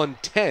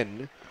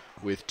 21-10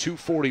 with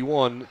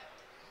 2:41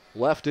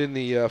 left in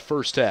the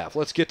first half.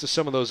 Let's get to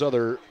some of those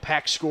other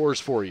pack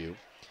scores for you.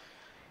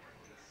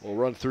 We'll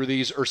run through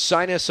these.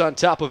 Ursinus on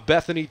top of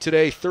Bethany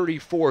today,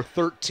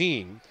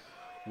 34-13.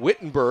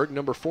 Wittenberg,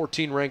 number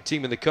 14 ranked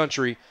team in the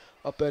country,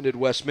 upended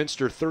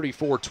Westminster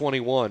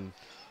 34-21.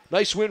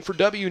 Nice win for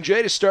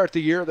W&J to start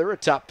the year. They're a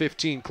top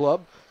 15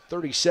 club,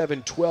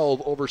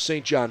 37-12 over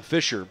St. John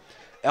Fisher.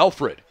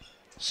 Alfred,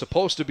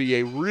 supposed to be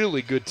a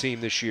really good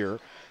team this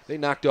year. They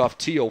knocked off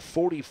Teal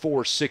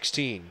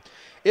 44-16.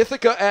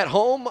 Ithaca at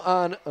home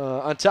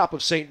on top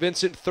of St.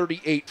 Vincent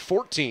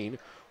 38-14.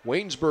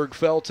 Waynesburg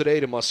fell today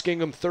to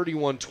Muskingum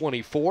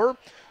 31-24.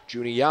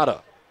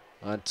 Juniata,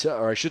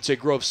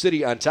 Grove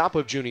City on top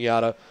of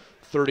Juniata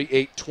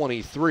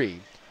 38-23.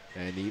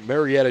 And the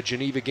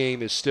Marietta-Geneva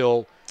game is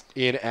still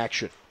in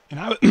action. And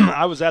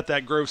I was at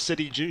that Grove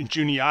City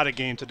Juniata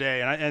game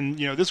today, and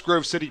this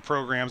Grove City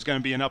program is going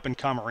to be an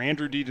up-and-comer.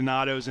 Andrew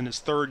DiDonato's in his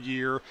 3rd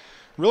year.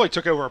 Really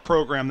took over a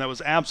program that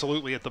was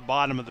absolutely at the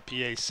bottom of the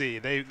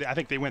PAC. I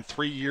think they went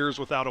 3 years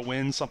without a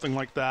win, something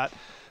like that.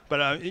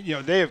 But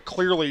they have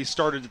clearly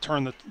started to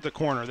turn the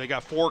corner. They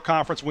got 4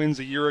 conference wins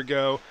a year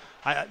ago.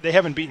 They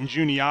haven't beaten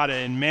Juniata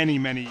in many,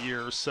 many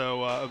years.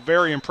 So a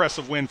very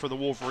impressive win for the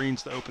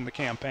Wolverines to open the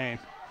campaign.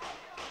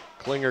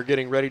 Klinger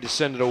getting ready to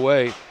send it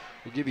away.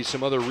 We'll give you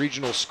some other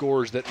regional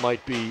scores that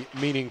might be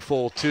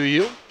meaningful to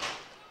you.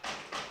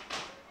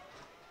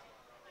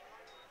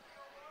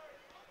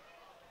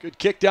 Good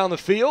kick down the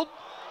field.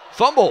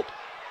 Fumbled.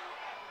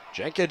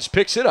 Jenkins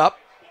picks it up.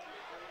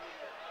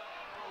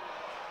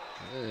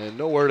 And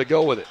nowhere to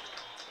go with it.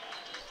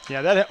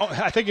 Yeah,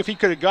 I think if he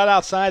could have got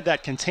outside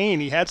that contain,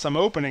 he had some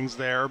openings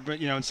there. But,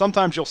 and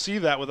sometimes you'll see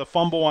that with a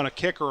fumble on a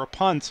kick or a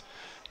punt.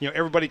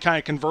 Everybody kind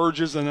of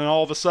converges, and then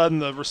all of a sudden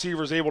the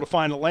receiver's able to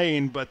find a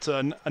lane. But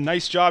a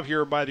nice job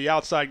here by the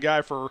outside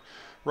guy for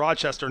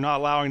Rochester, not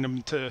allowing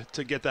them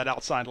to get that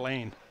outside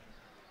lane.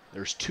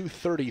 There's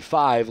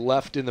 2:35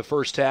 left in the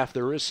first half.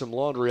 There is some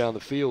laundry on the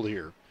field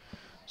here.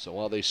 So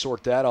while they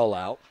sort that all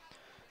out,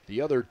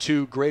 the other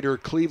 2 Greater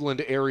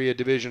Cleveland area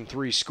Division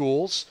III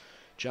schools,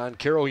 John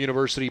Carroll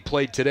University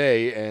played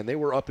today, and they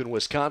were up in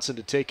Wisconsin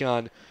to take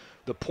on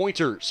the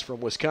Pointers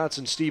from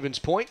Wisconsin-Stevens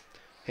Point.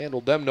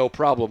 Handled them no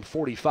problem,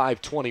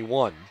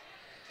 45-21.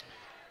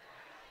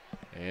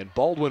 And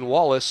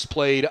Baldwin-Wallace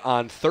played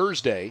on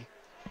Thursday.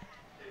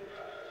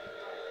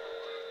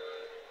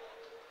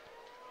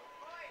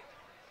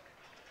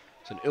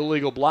 It's an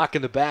illegal block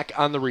in the back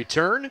on the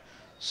return,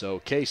 so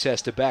Case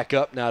has to back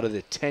up now to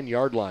the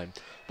 10-yard line.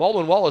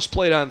 Baldwin-Wallace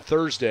played on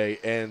Thursday,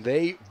 and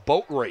they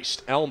boat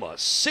raced Elma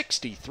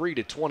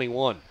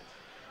 63-21.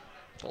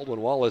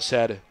 Baldwin-Wallace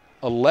had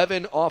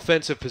 11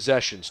 offensive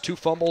possessions, 2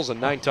 fumbles,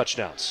 and 9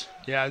 touchdowns.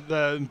 Yeah,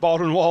 the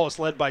Baldwin-Wallace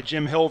led by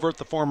Jim Hilvert,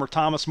 the former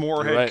Thomas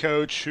More head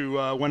coach, who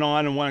went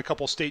on and won a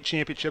couple state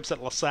championships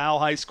at LaSalle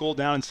High School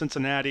down in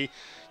Cincinnati.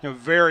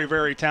 Very,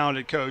 very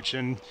talented coach,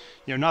 and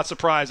not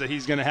surprised that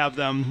he's going to have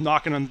them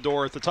knocking on the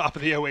door at the top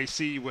of the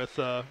OAC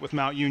with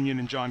Mount Union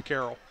and John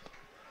Carroll.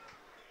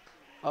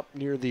 up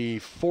near the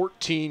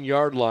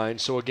 14-yard line,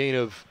 so a gain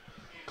of,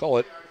 call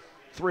it,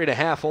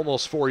 3.5,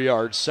 almost 4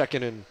 yards.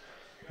 Second and,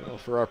 well,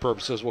 for our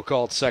purposes, we'll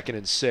call it 2nd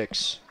and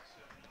 6.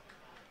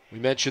 We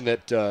mentioned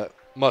that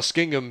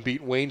Muskingum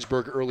beat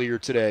Waynesburg earlier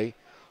today.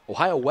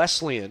 Ohio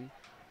Wesleyan,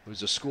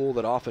 who's a school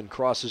that often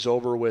crosses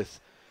over with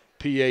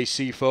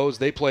PAC foes,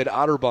 they played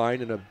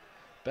Otterbein in a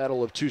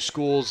battle of two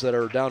schools that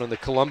are down in the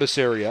Columbus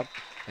area.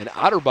 And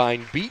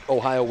Otterbein beat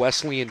Ohio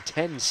Wesleyan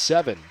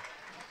 10-7.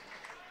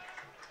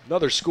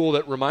 Another school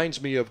that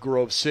reminds me of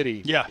Grove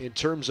City in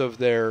terms of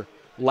their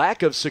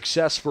lack of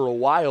success for a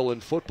while in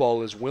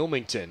football is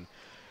Wilmington.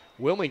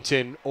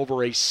 Wilmington,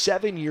 over a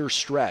 7-year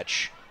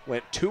stretch,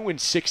 went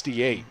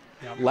 2-68.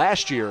 Yep.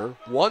 Last year,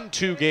 won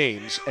 2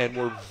 games and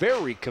were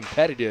very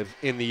competitive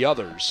in the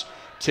others.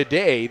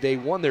 Today, they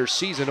won their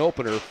season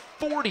opener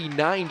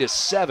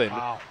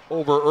 49-7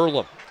 over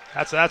Earlham.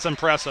 That's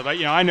impressive.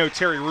 I know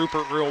Terry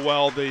Rupert real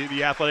well,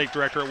 the athletic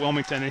director at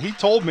Wilmington, and he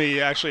told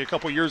me actually a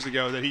couple years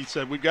ago that he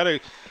said we've got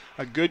a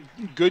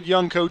good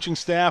young coaching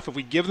staff. If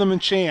we give them a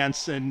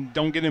chance and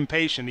don't get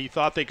impatient, he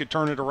thought they could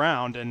turn it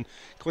around. And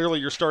clearly,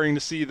 you're starting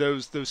to see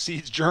those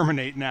seeds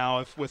germinate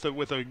now with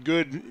a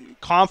good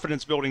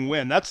confidence-building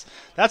win. That's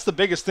the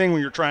biggest thing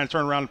when you're trying to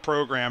turn around a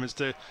program is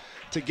to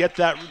get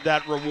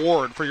that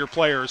reward for your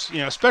players.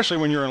 Especially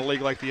when you're in a league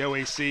like the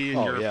OAC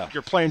and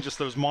you're playing just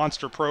those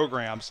monster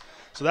programs.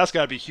 So that's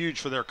got to be huge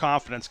for their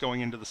confidence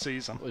going into the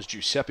season. It was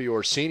Giuseppe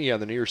Orsini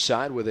on the near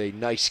side with a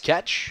nice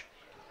catch.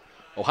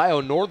 Ohio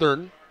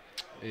Northern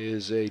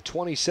is a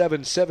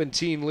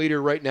 27-17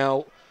 leader right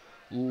now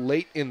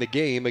late in the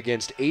game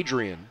against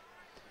Adrian.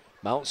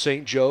 Mount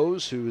St.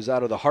 Joe's, who is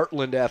out of the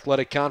Heartland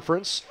Athletic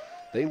Conference,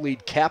 they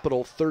lead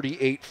Capital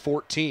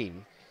 38-14.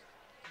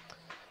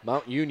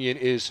 Mount Union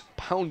is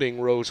pounding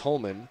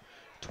Rose-Hulman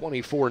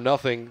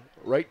 24-0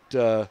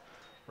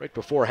 right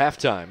before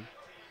halftime.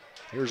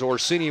 Here's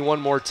Orsini one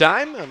more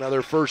time,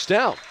 another first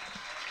down.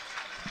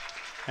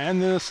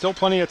 And there's still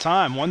plenty of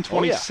time,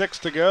 1:26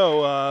 to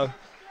go.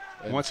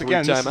 Once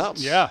again,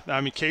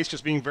 timeouts. Case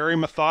just being very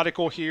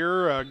methodical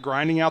here,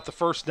 grinding out the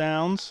first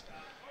downs,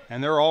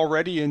 and they're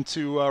already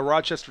into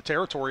Rochester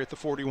territory at the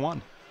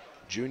 41.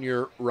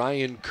 Junior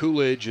Ryan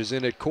Coolidge is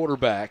in at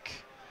quarterback.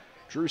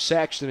 Drew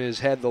Saxton has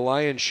had the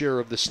lion's share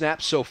of the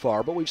snaps so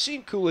far, but we've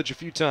seen Coolidge a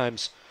few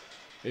times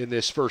in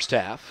this first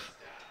half.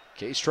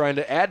 Case trying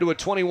to add to a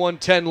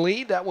 21-10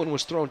 lead. That one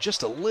was thrown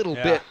just a little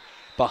bit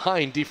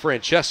behind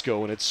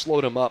DeFrancesco, and it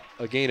slowed him up.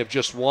 A gain of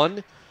just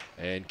 1,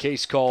 and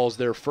Case calls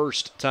their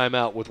first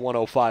timeout with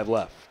 1:05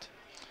 left.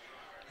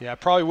 Yeah,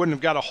 probably wouldn't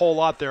have got a whole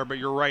lot there, but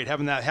you're right.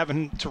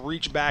 Having to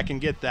reach back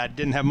and get that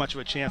didn't have much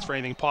of a chance for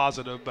anything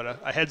positive, but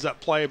a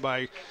heads-up play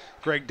by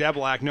Greg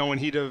Deblack, knowing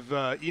he'd have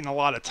eaten a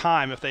lot of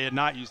time if they had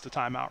not used the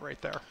timeout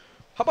right there.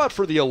 How about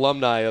for the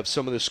alumni of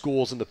some of the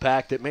schools in the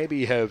pack that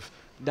maybe have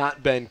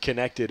not been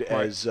connected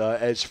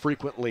as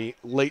frequently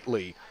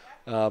lately?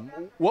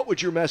 What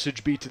would your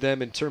message be to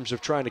them in terms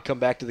of trying to come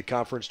back to the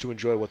conference to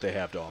enjoy what they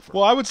have to offer?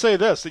 Well, I would say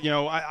this.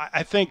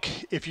 I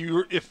think if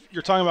you're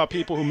talking about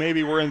people who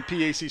maybe were in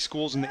PAC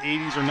schools in the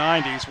 80s or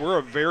 90s, we're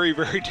a very,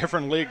 very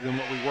different league than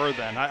what we were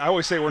then. I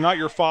always say we're not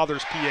your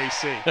father's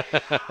PAC.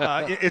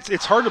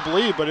 It's hard to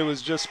believe, but it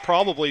was just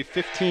probably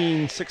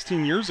 15,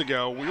 16 years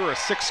ago. We were a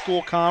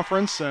 6-school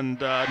conference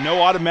and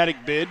no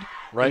automatic bid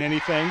in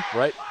anything.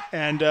 Right.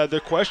 And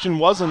the question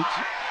wasn't,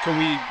 can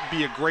we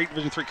be a great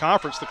Division III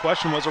conference? The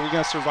question was, are we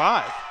going to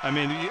survive? I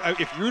mean,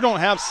 if you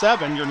don't have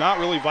 7, you're not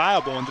really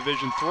viable in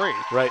Division III.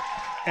 Right.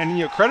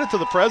 And credit to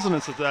the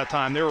presidents at that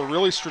time. They were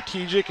really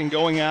strategic in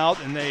going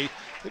out, and they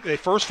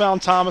first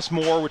found Thomas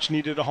More, which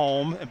needed a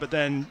home, but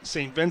then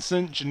St.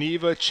 Vincent,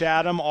 Geneva,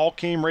 Chatham all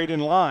came right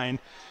in line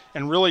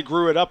and really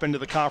grew it up into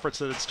the conference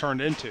that it's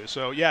turned into.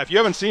 So, yeah, if you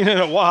haven't seen it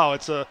in a while,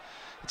 it's a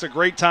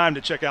great time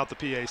to check out the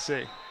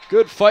PAC.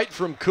 Good fight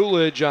from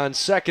Coolidge on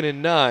 2nd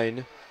and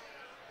 9.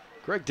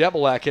 Greg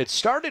Deblack had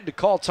started to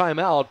call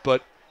timeout,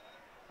 but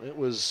it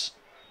was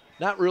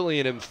not really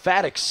an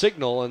emphatic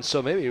signal, and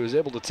so maybe he was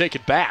able to take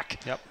it back.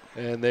 Yep.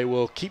 And they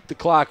will keep the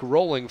clock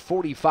rolling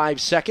 45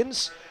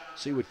 seconds.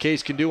 See what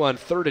Case can do on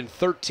 3rd and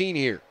 13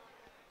 here.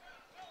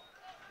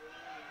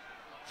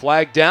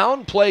 Flag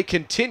down, play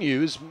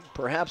continues,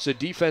 perhaps a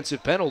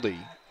defensive penalty.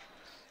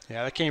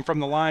 Yeah, that came from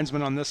the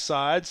linesman on this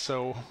side,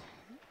 so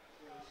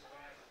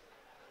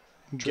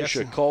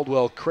Tricia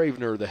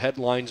Caldwell-Cravener, the head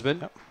linesman.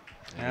 Yep.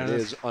 And it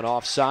is an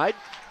offside.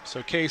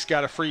 So Case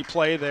got a free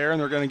play there, and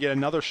they're going to get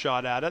another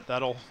shot at it.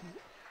 That'll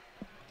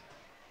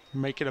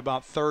make it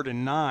about 3rd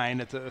and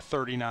 9 at the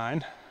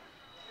 39.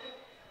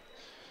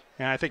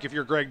 And I think if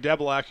you're Greg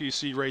Deblack, you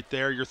see right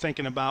there, you're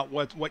thinking about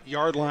what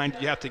yard line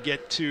you have to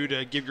get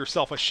to give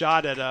yourself a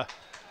shot at a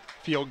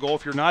field goal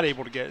if you're not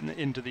able to get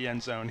into the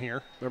end zone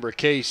here. Remember,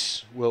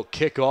 Case will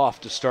kick off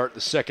to start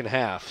the second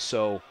half,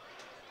 so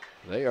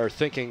they are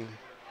thinking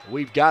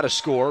we've got to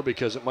score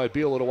because it might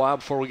be a little while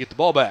before we get the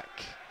ball back.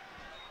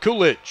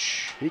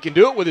 Coolidge, he can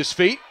do it with his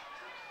feet.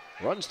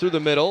 Runs through the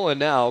middle, and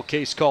now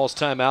Case calls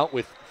timeout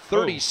with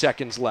 30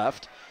 seconds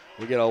left.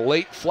 We get a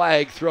late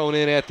flag thrown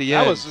in at the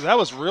end. That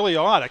was really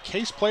odd. A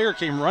Case player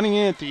came running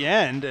in at the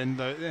end, and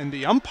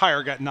the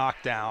umpire got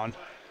knocked down.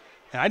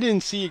 And I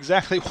didn't see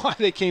exactly why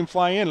they came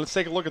flying in. Let's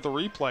take a look at the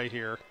replay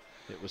here.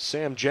 It was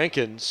Sam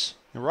Jenkins.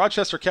 And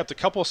Rochester kept a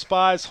couple of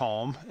spies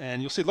home,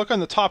 and you'll see. Look on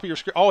the top of your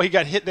screen. Oh, he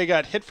got hit. They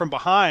got hit from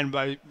behind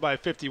by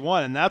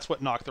 51, and that's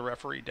what knocked the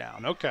referee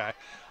down. Okay,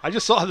 I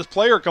just saw this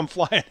player come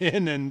flying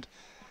in, and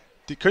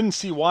couldn't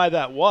see why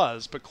that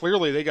was, but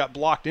clearly they got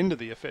blocked into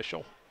the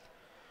official.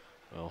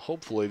 Well,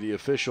 hopefully the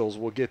officials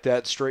will get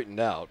that straightened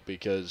out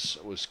because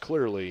it was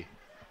clearly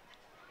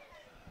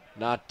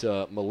not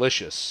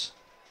malicious.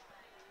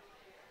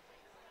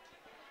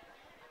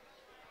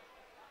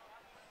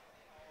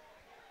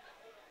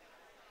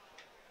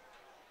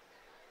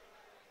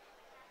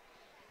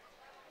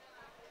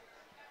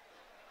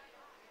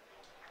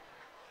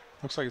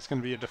 Looks like it's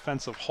going to be a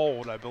defensive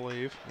hold, I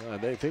believe.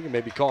 They think it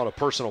may be calling a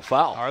personal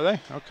foul. Are they?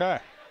 Okay.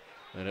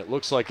 And it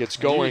looks like it's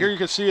going here you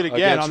can see it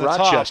again against on the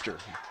Rochester.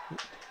 top.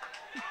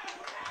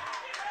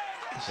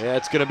 Yeah,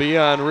 it's going to be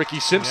on Ricky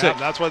Simpson. Yeah,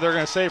 that's what they're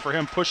going to say for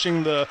him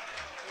pushing the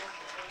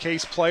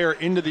Case player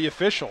into the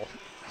official.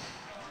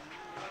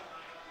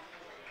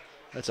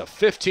 That's a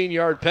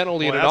 15-yard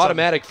penalty and an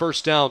automatic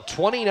first down.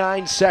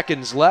 29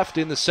 seconds left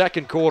in the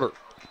second quarter.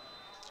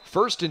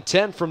 1st and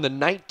 10 from the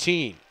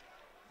 19.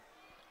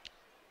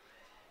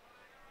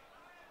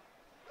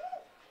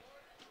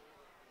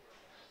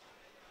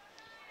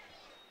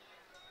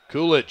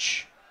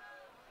 Gulick,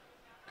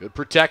 good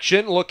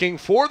protection, looking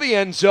for the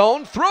end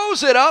zone,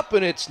 throws it up,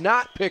 and it's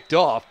not picked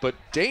off, but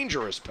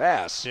dangerous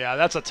pass. Yeah,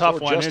 that's a tough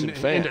one.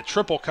 Into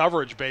triple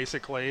coverage,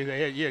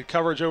 basically. He had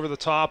coverage over the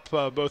top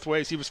both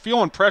ways. He was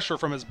feeling pressure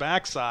from his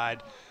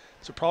backside,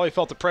 so probably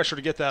felt the pressure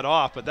to get that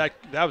off, but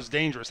that was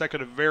dangerous. That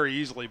could have very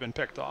easily been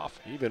picked off.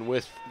 Even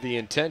with the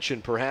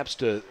intention perhaps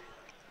to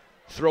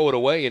throw it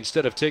away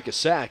instead of take a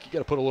sack, you got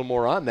to put a little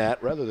more on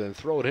that rather than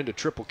throw it into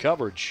triple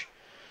coverage.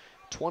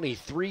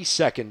 23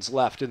 seconds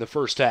left in the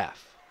first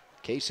half.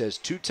 Case has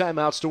 2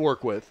 timeouts to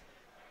work with.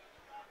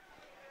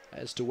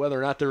 As to whether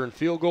or not they're in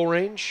field goal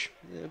range,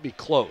 it'd be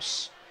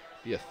close.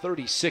 Be a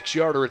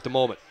 36-yarder at the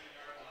moment.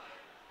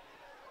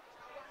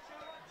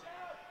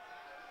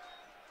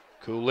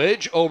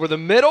 Coolidge over the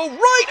middle,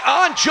 right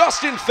on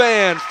Justin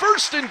Fan.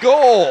 1st and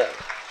goal.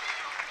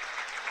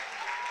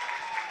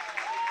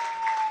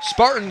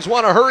 Spartans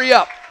want to hurry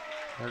up.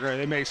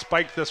 They may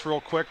spike this real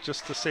quick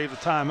just to save the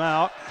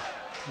timeout.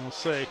 We'll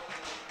see.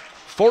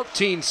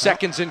 14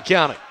 seconds and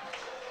counting.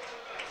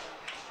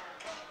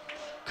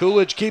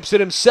 Coolidge keeps it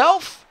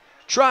himself,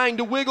 trying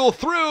to wiggle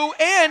through,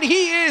 and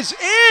he is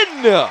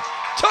in!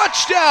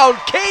 Touchdown,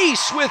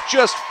 Case, with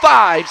just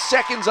 5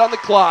 seconds on the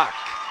clock.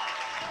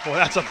 Well,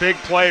 that's a big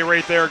play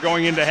right there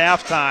going into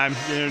halftime.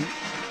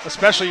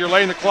 Especially you're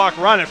letting the clock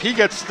run. If he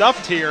gets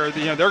stuffed here,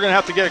 they're going to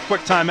have to get a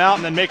quick timeout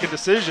and then make a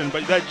decision.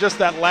 But just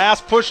that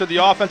last push of the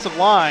offensive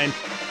line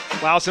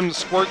allows him to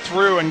squirt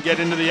through and get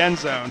into the end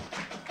zone.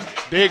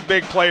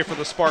 Big play for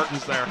the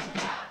Spartans there.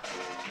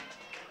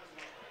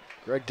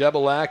 Greg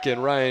Debelak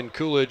and Ryan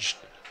Coolidge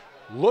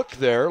look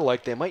there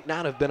like they might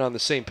not have been on the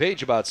same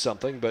page about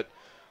something, but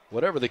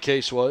whatever the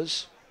case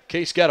was,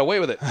 Case got away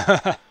with it.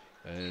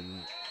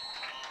 And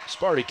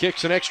Sparty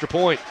kicks an extra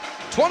point.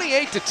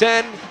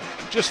 28-10,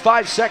 just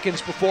 5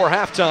 seconds before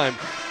halftime.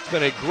 It's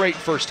been a great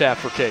first half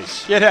for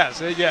Case. It has,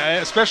 yeah,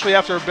 especially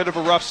after a bit of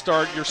a rough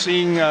start. You're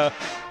seeing that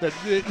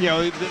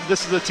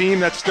this is a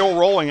team that's still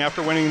rolling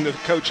after winning the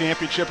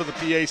co-championship of the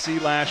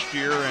PAC last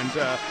year, and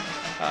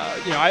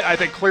I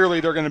think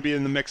clearly they're going to be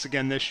in the mix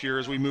again this year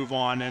as we move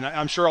on, and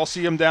I'm sure I'll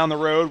see them down the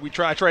road.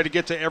 I try to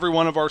get to every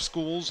one of our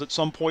schools at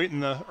some point in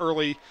the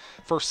early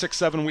first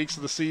 6-7 weeks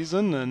of the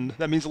season, and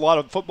that means a lot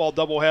of football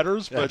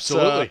doubleheaders. But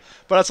absolutely,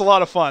 but that's a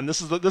lot of fun.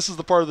 This is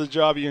the part of the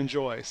job you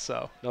enjoy.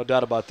 So no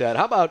doubt about that.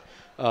 How about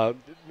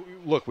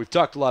look? We've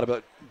talked a lot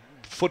about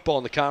football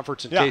in the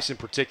conference and Case in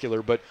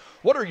particular, but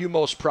what are you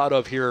most proud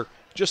of here,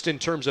 just in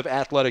terms of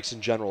athletics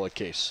in general at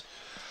Case?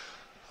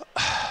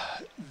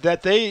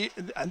 That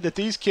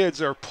these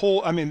kids are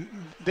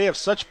they have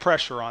such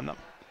pressure on them,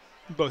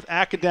 both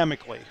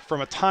academically,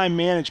 from a time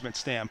management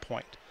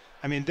standpoint.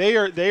 They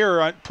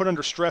are put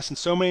under stress in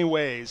so many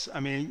ways.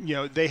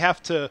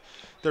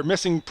 They're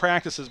missing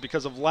practices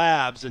because of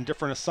labs and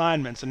different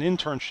assignments and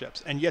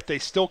internships, and yet they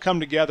still come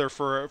together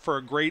for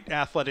a great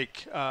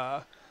athletic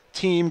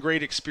team,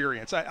 great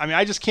experience.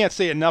 I just can't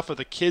say enough of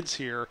the kids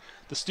here,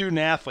 the student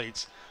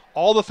athletes,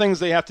 all the things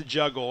they have to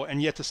juggle,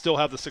 and yet to still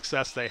have the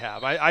success they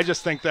have. I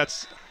just think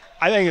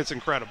I think it's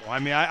incredible.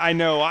 I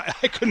know I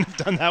couldn't have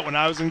done that when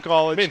I was in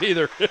college. Me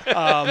neither.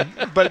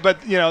 but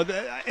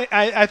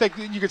I think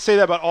you could say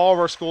that about all of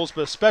our schools,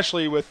 but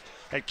especially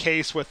at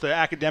Case, with the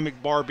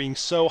academic bar being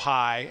so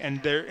high,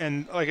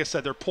 and like I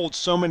said, they're pulled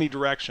so many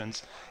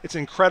directions. It's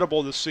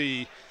incredible to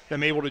see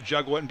them able to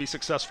juggle it and be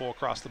successful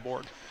across the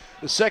board.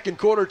 The second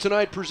quarter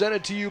tonight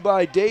presented to you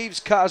by Dave's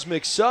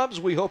Cosmic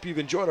Subs. We hope you've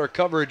enjoyed our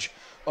coverage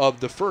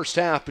of the first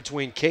half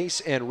between Case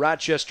and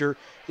Rochester.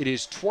 It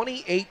is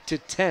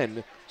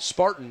 28-10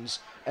 Spartans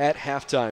at halftime.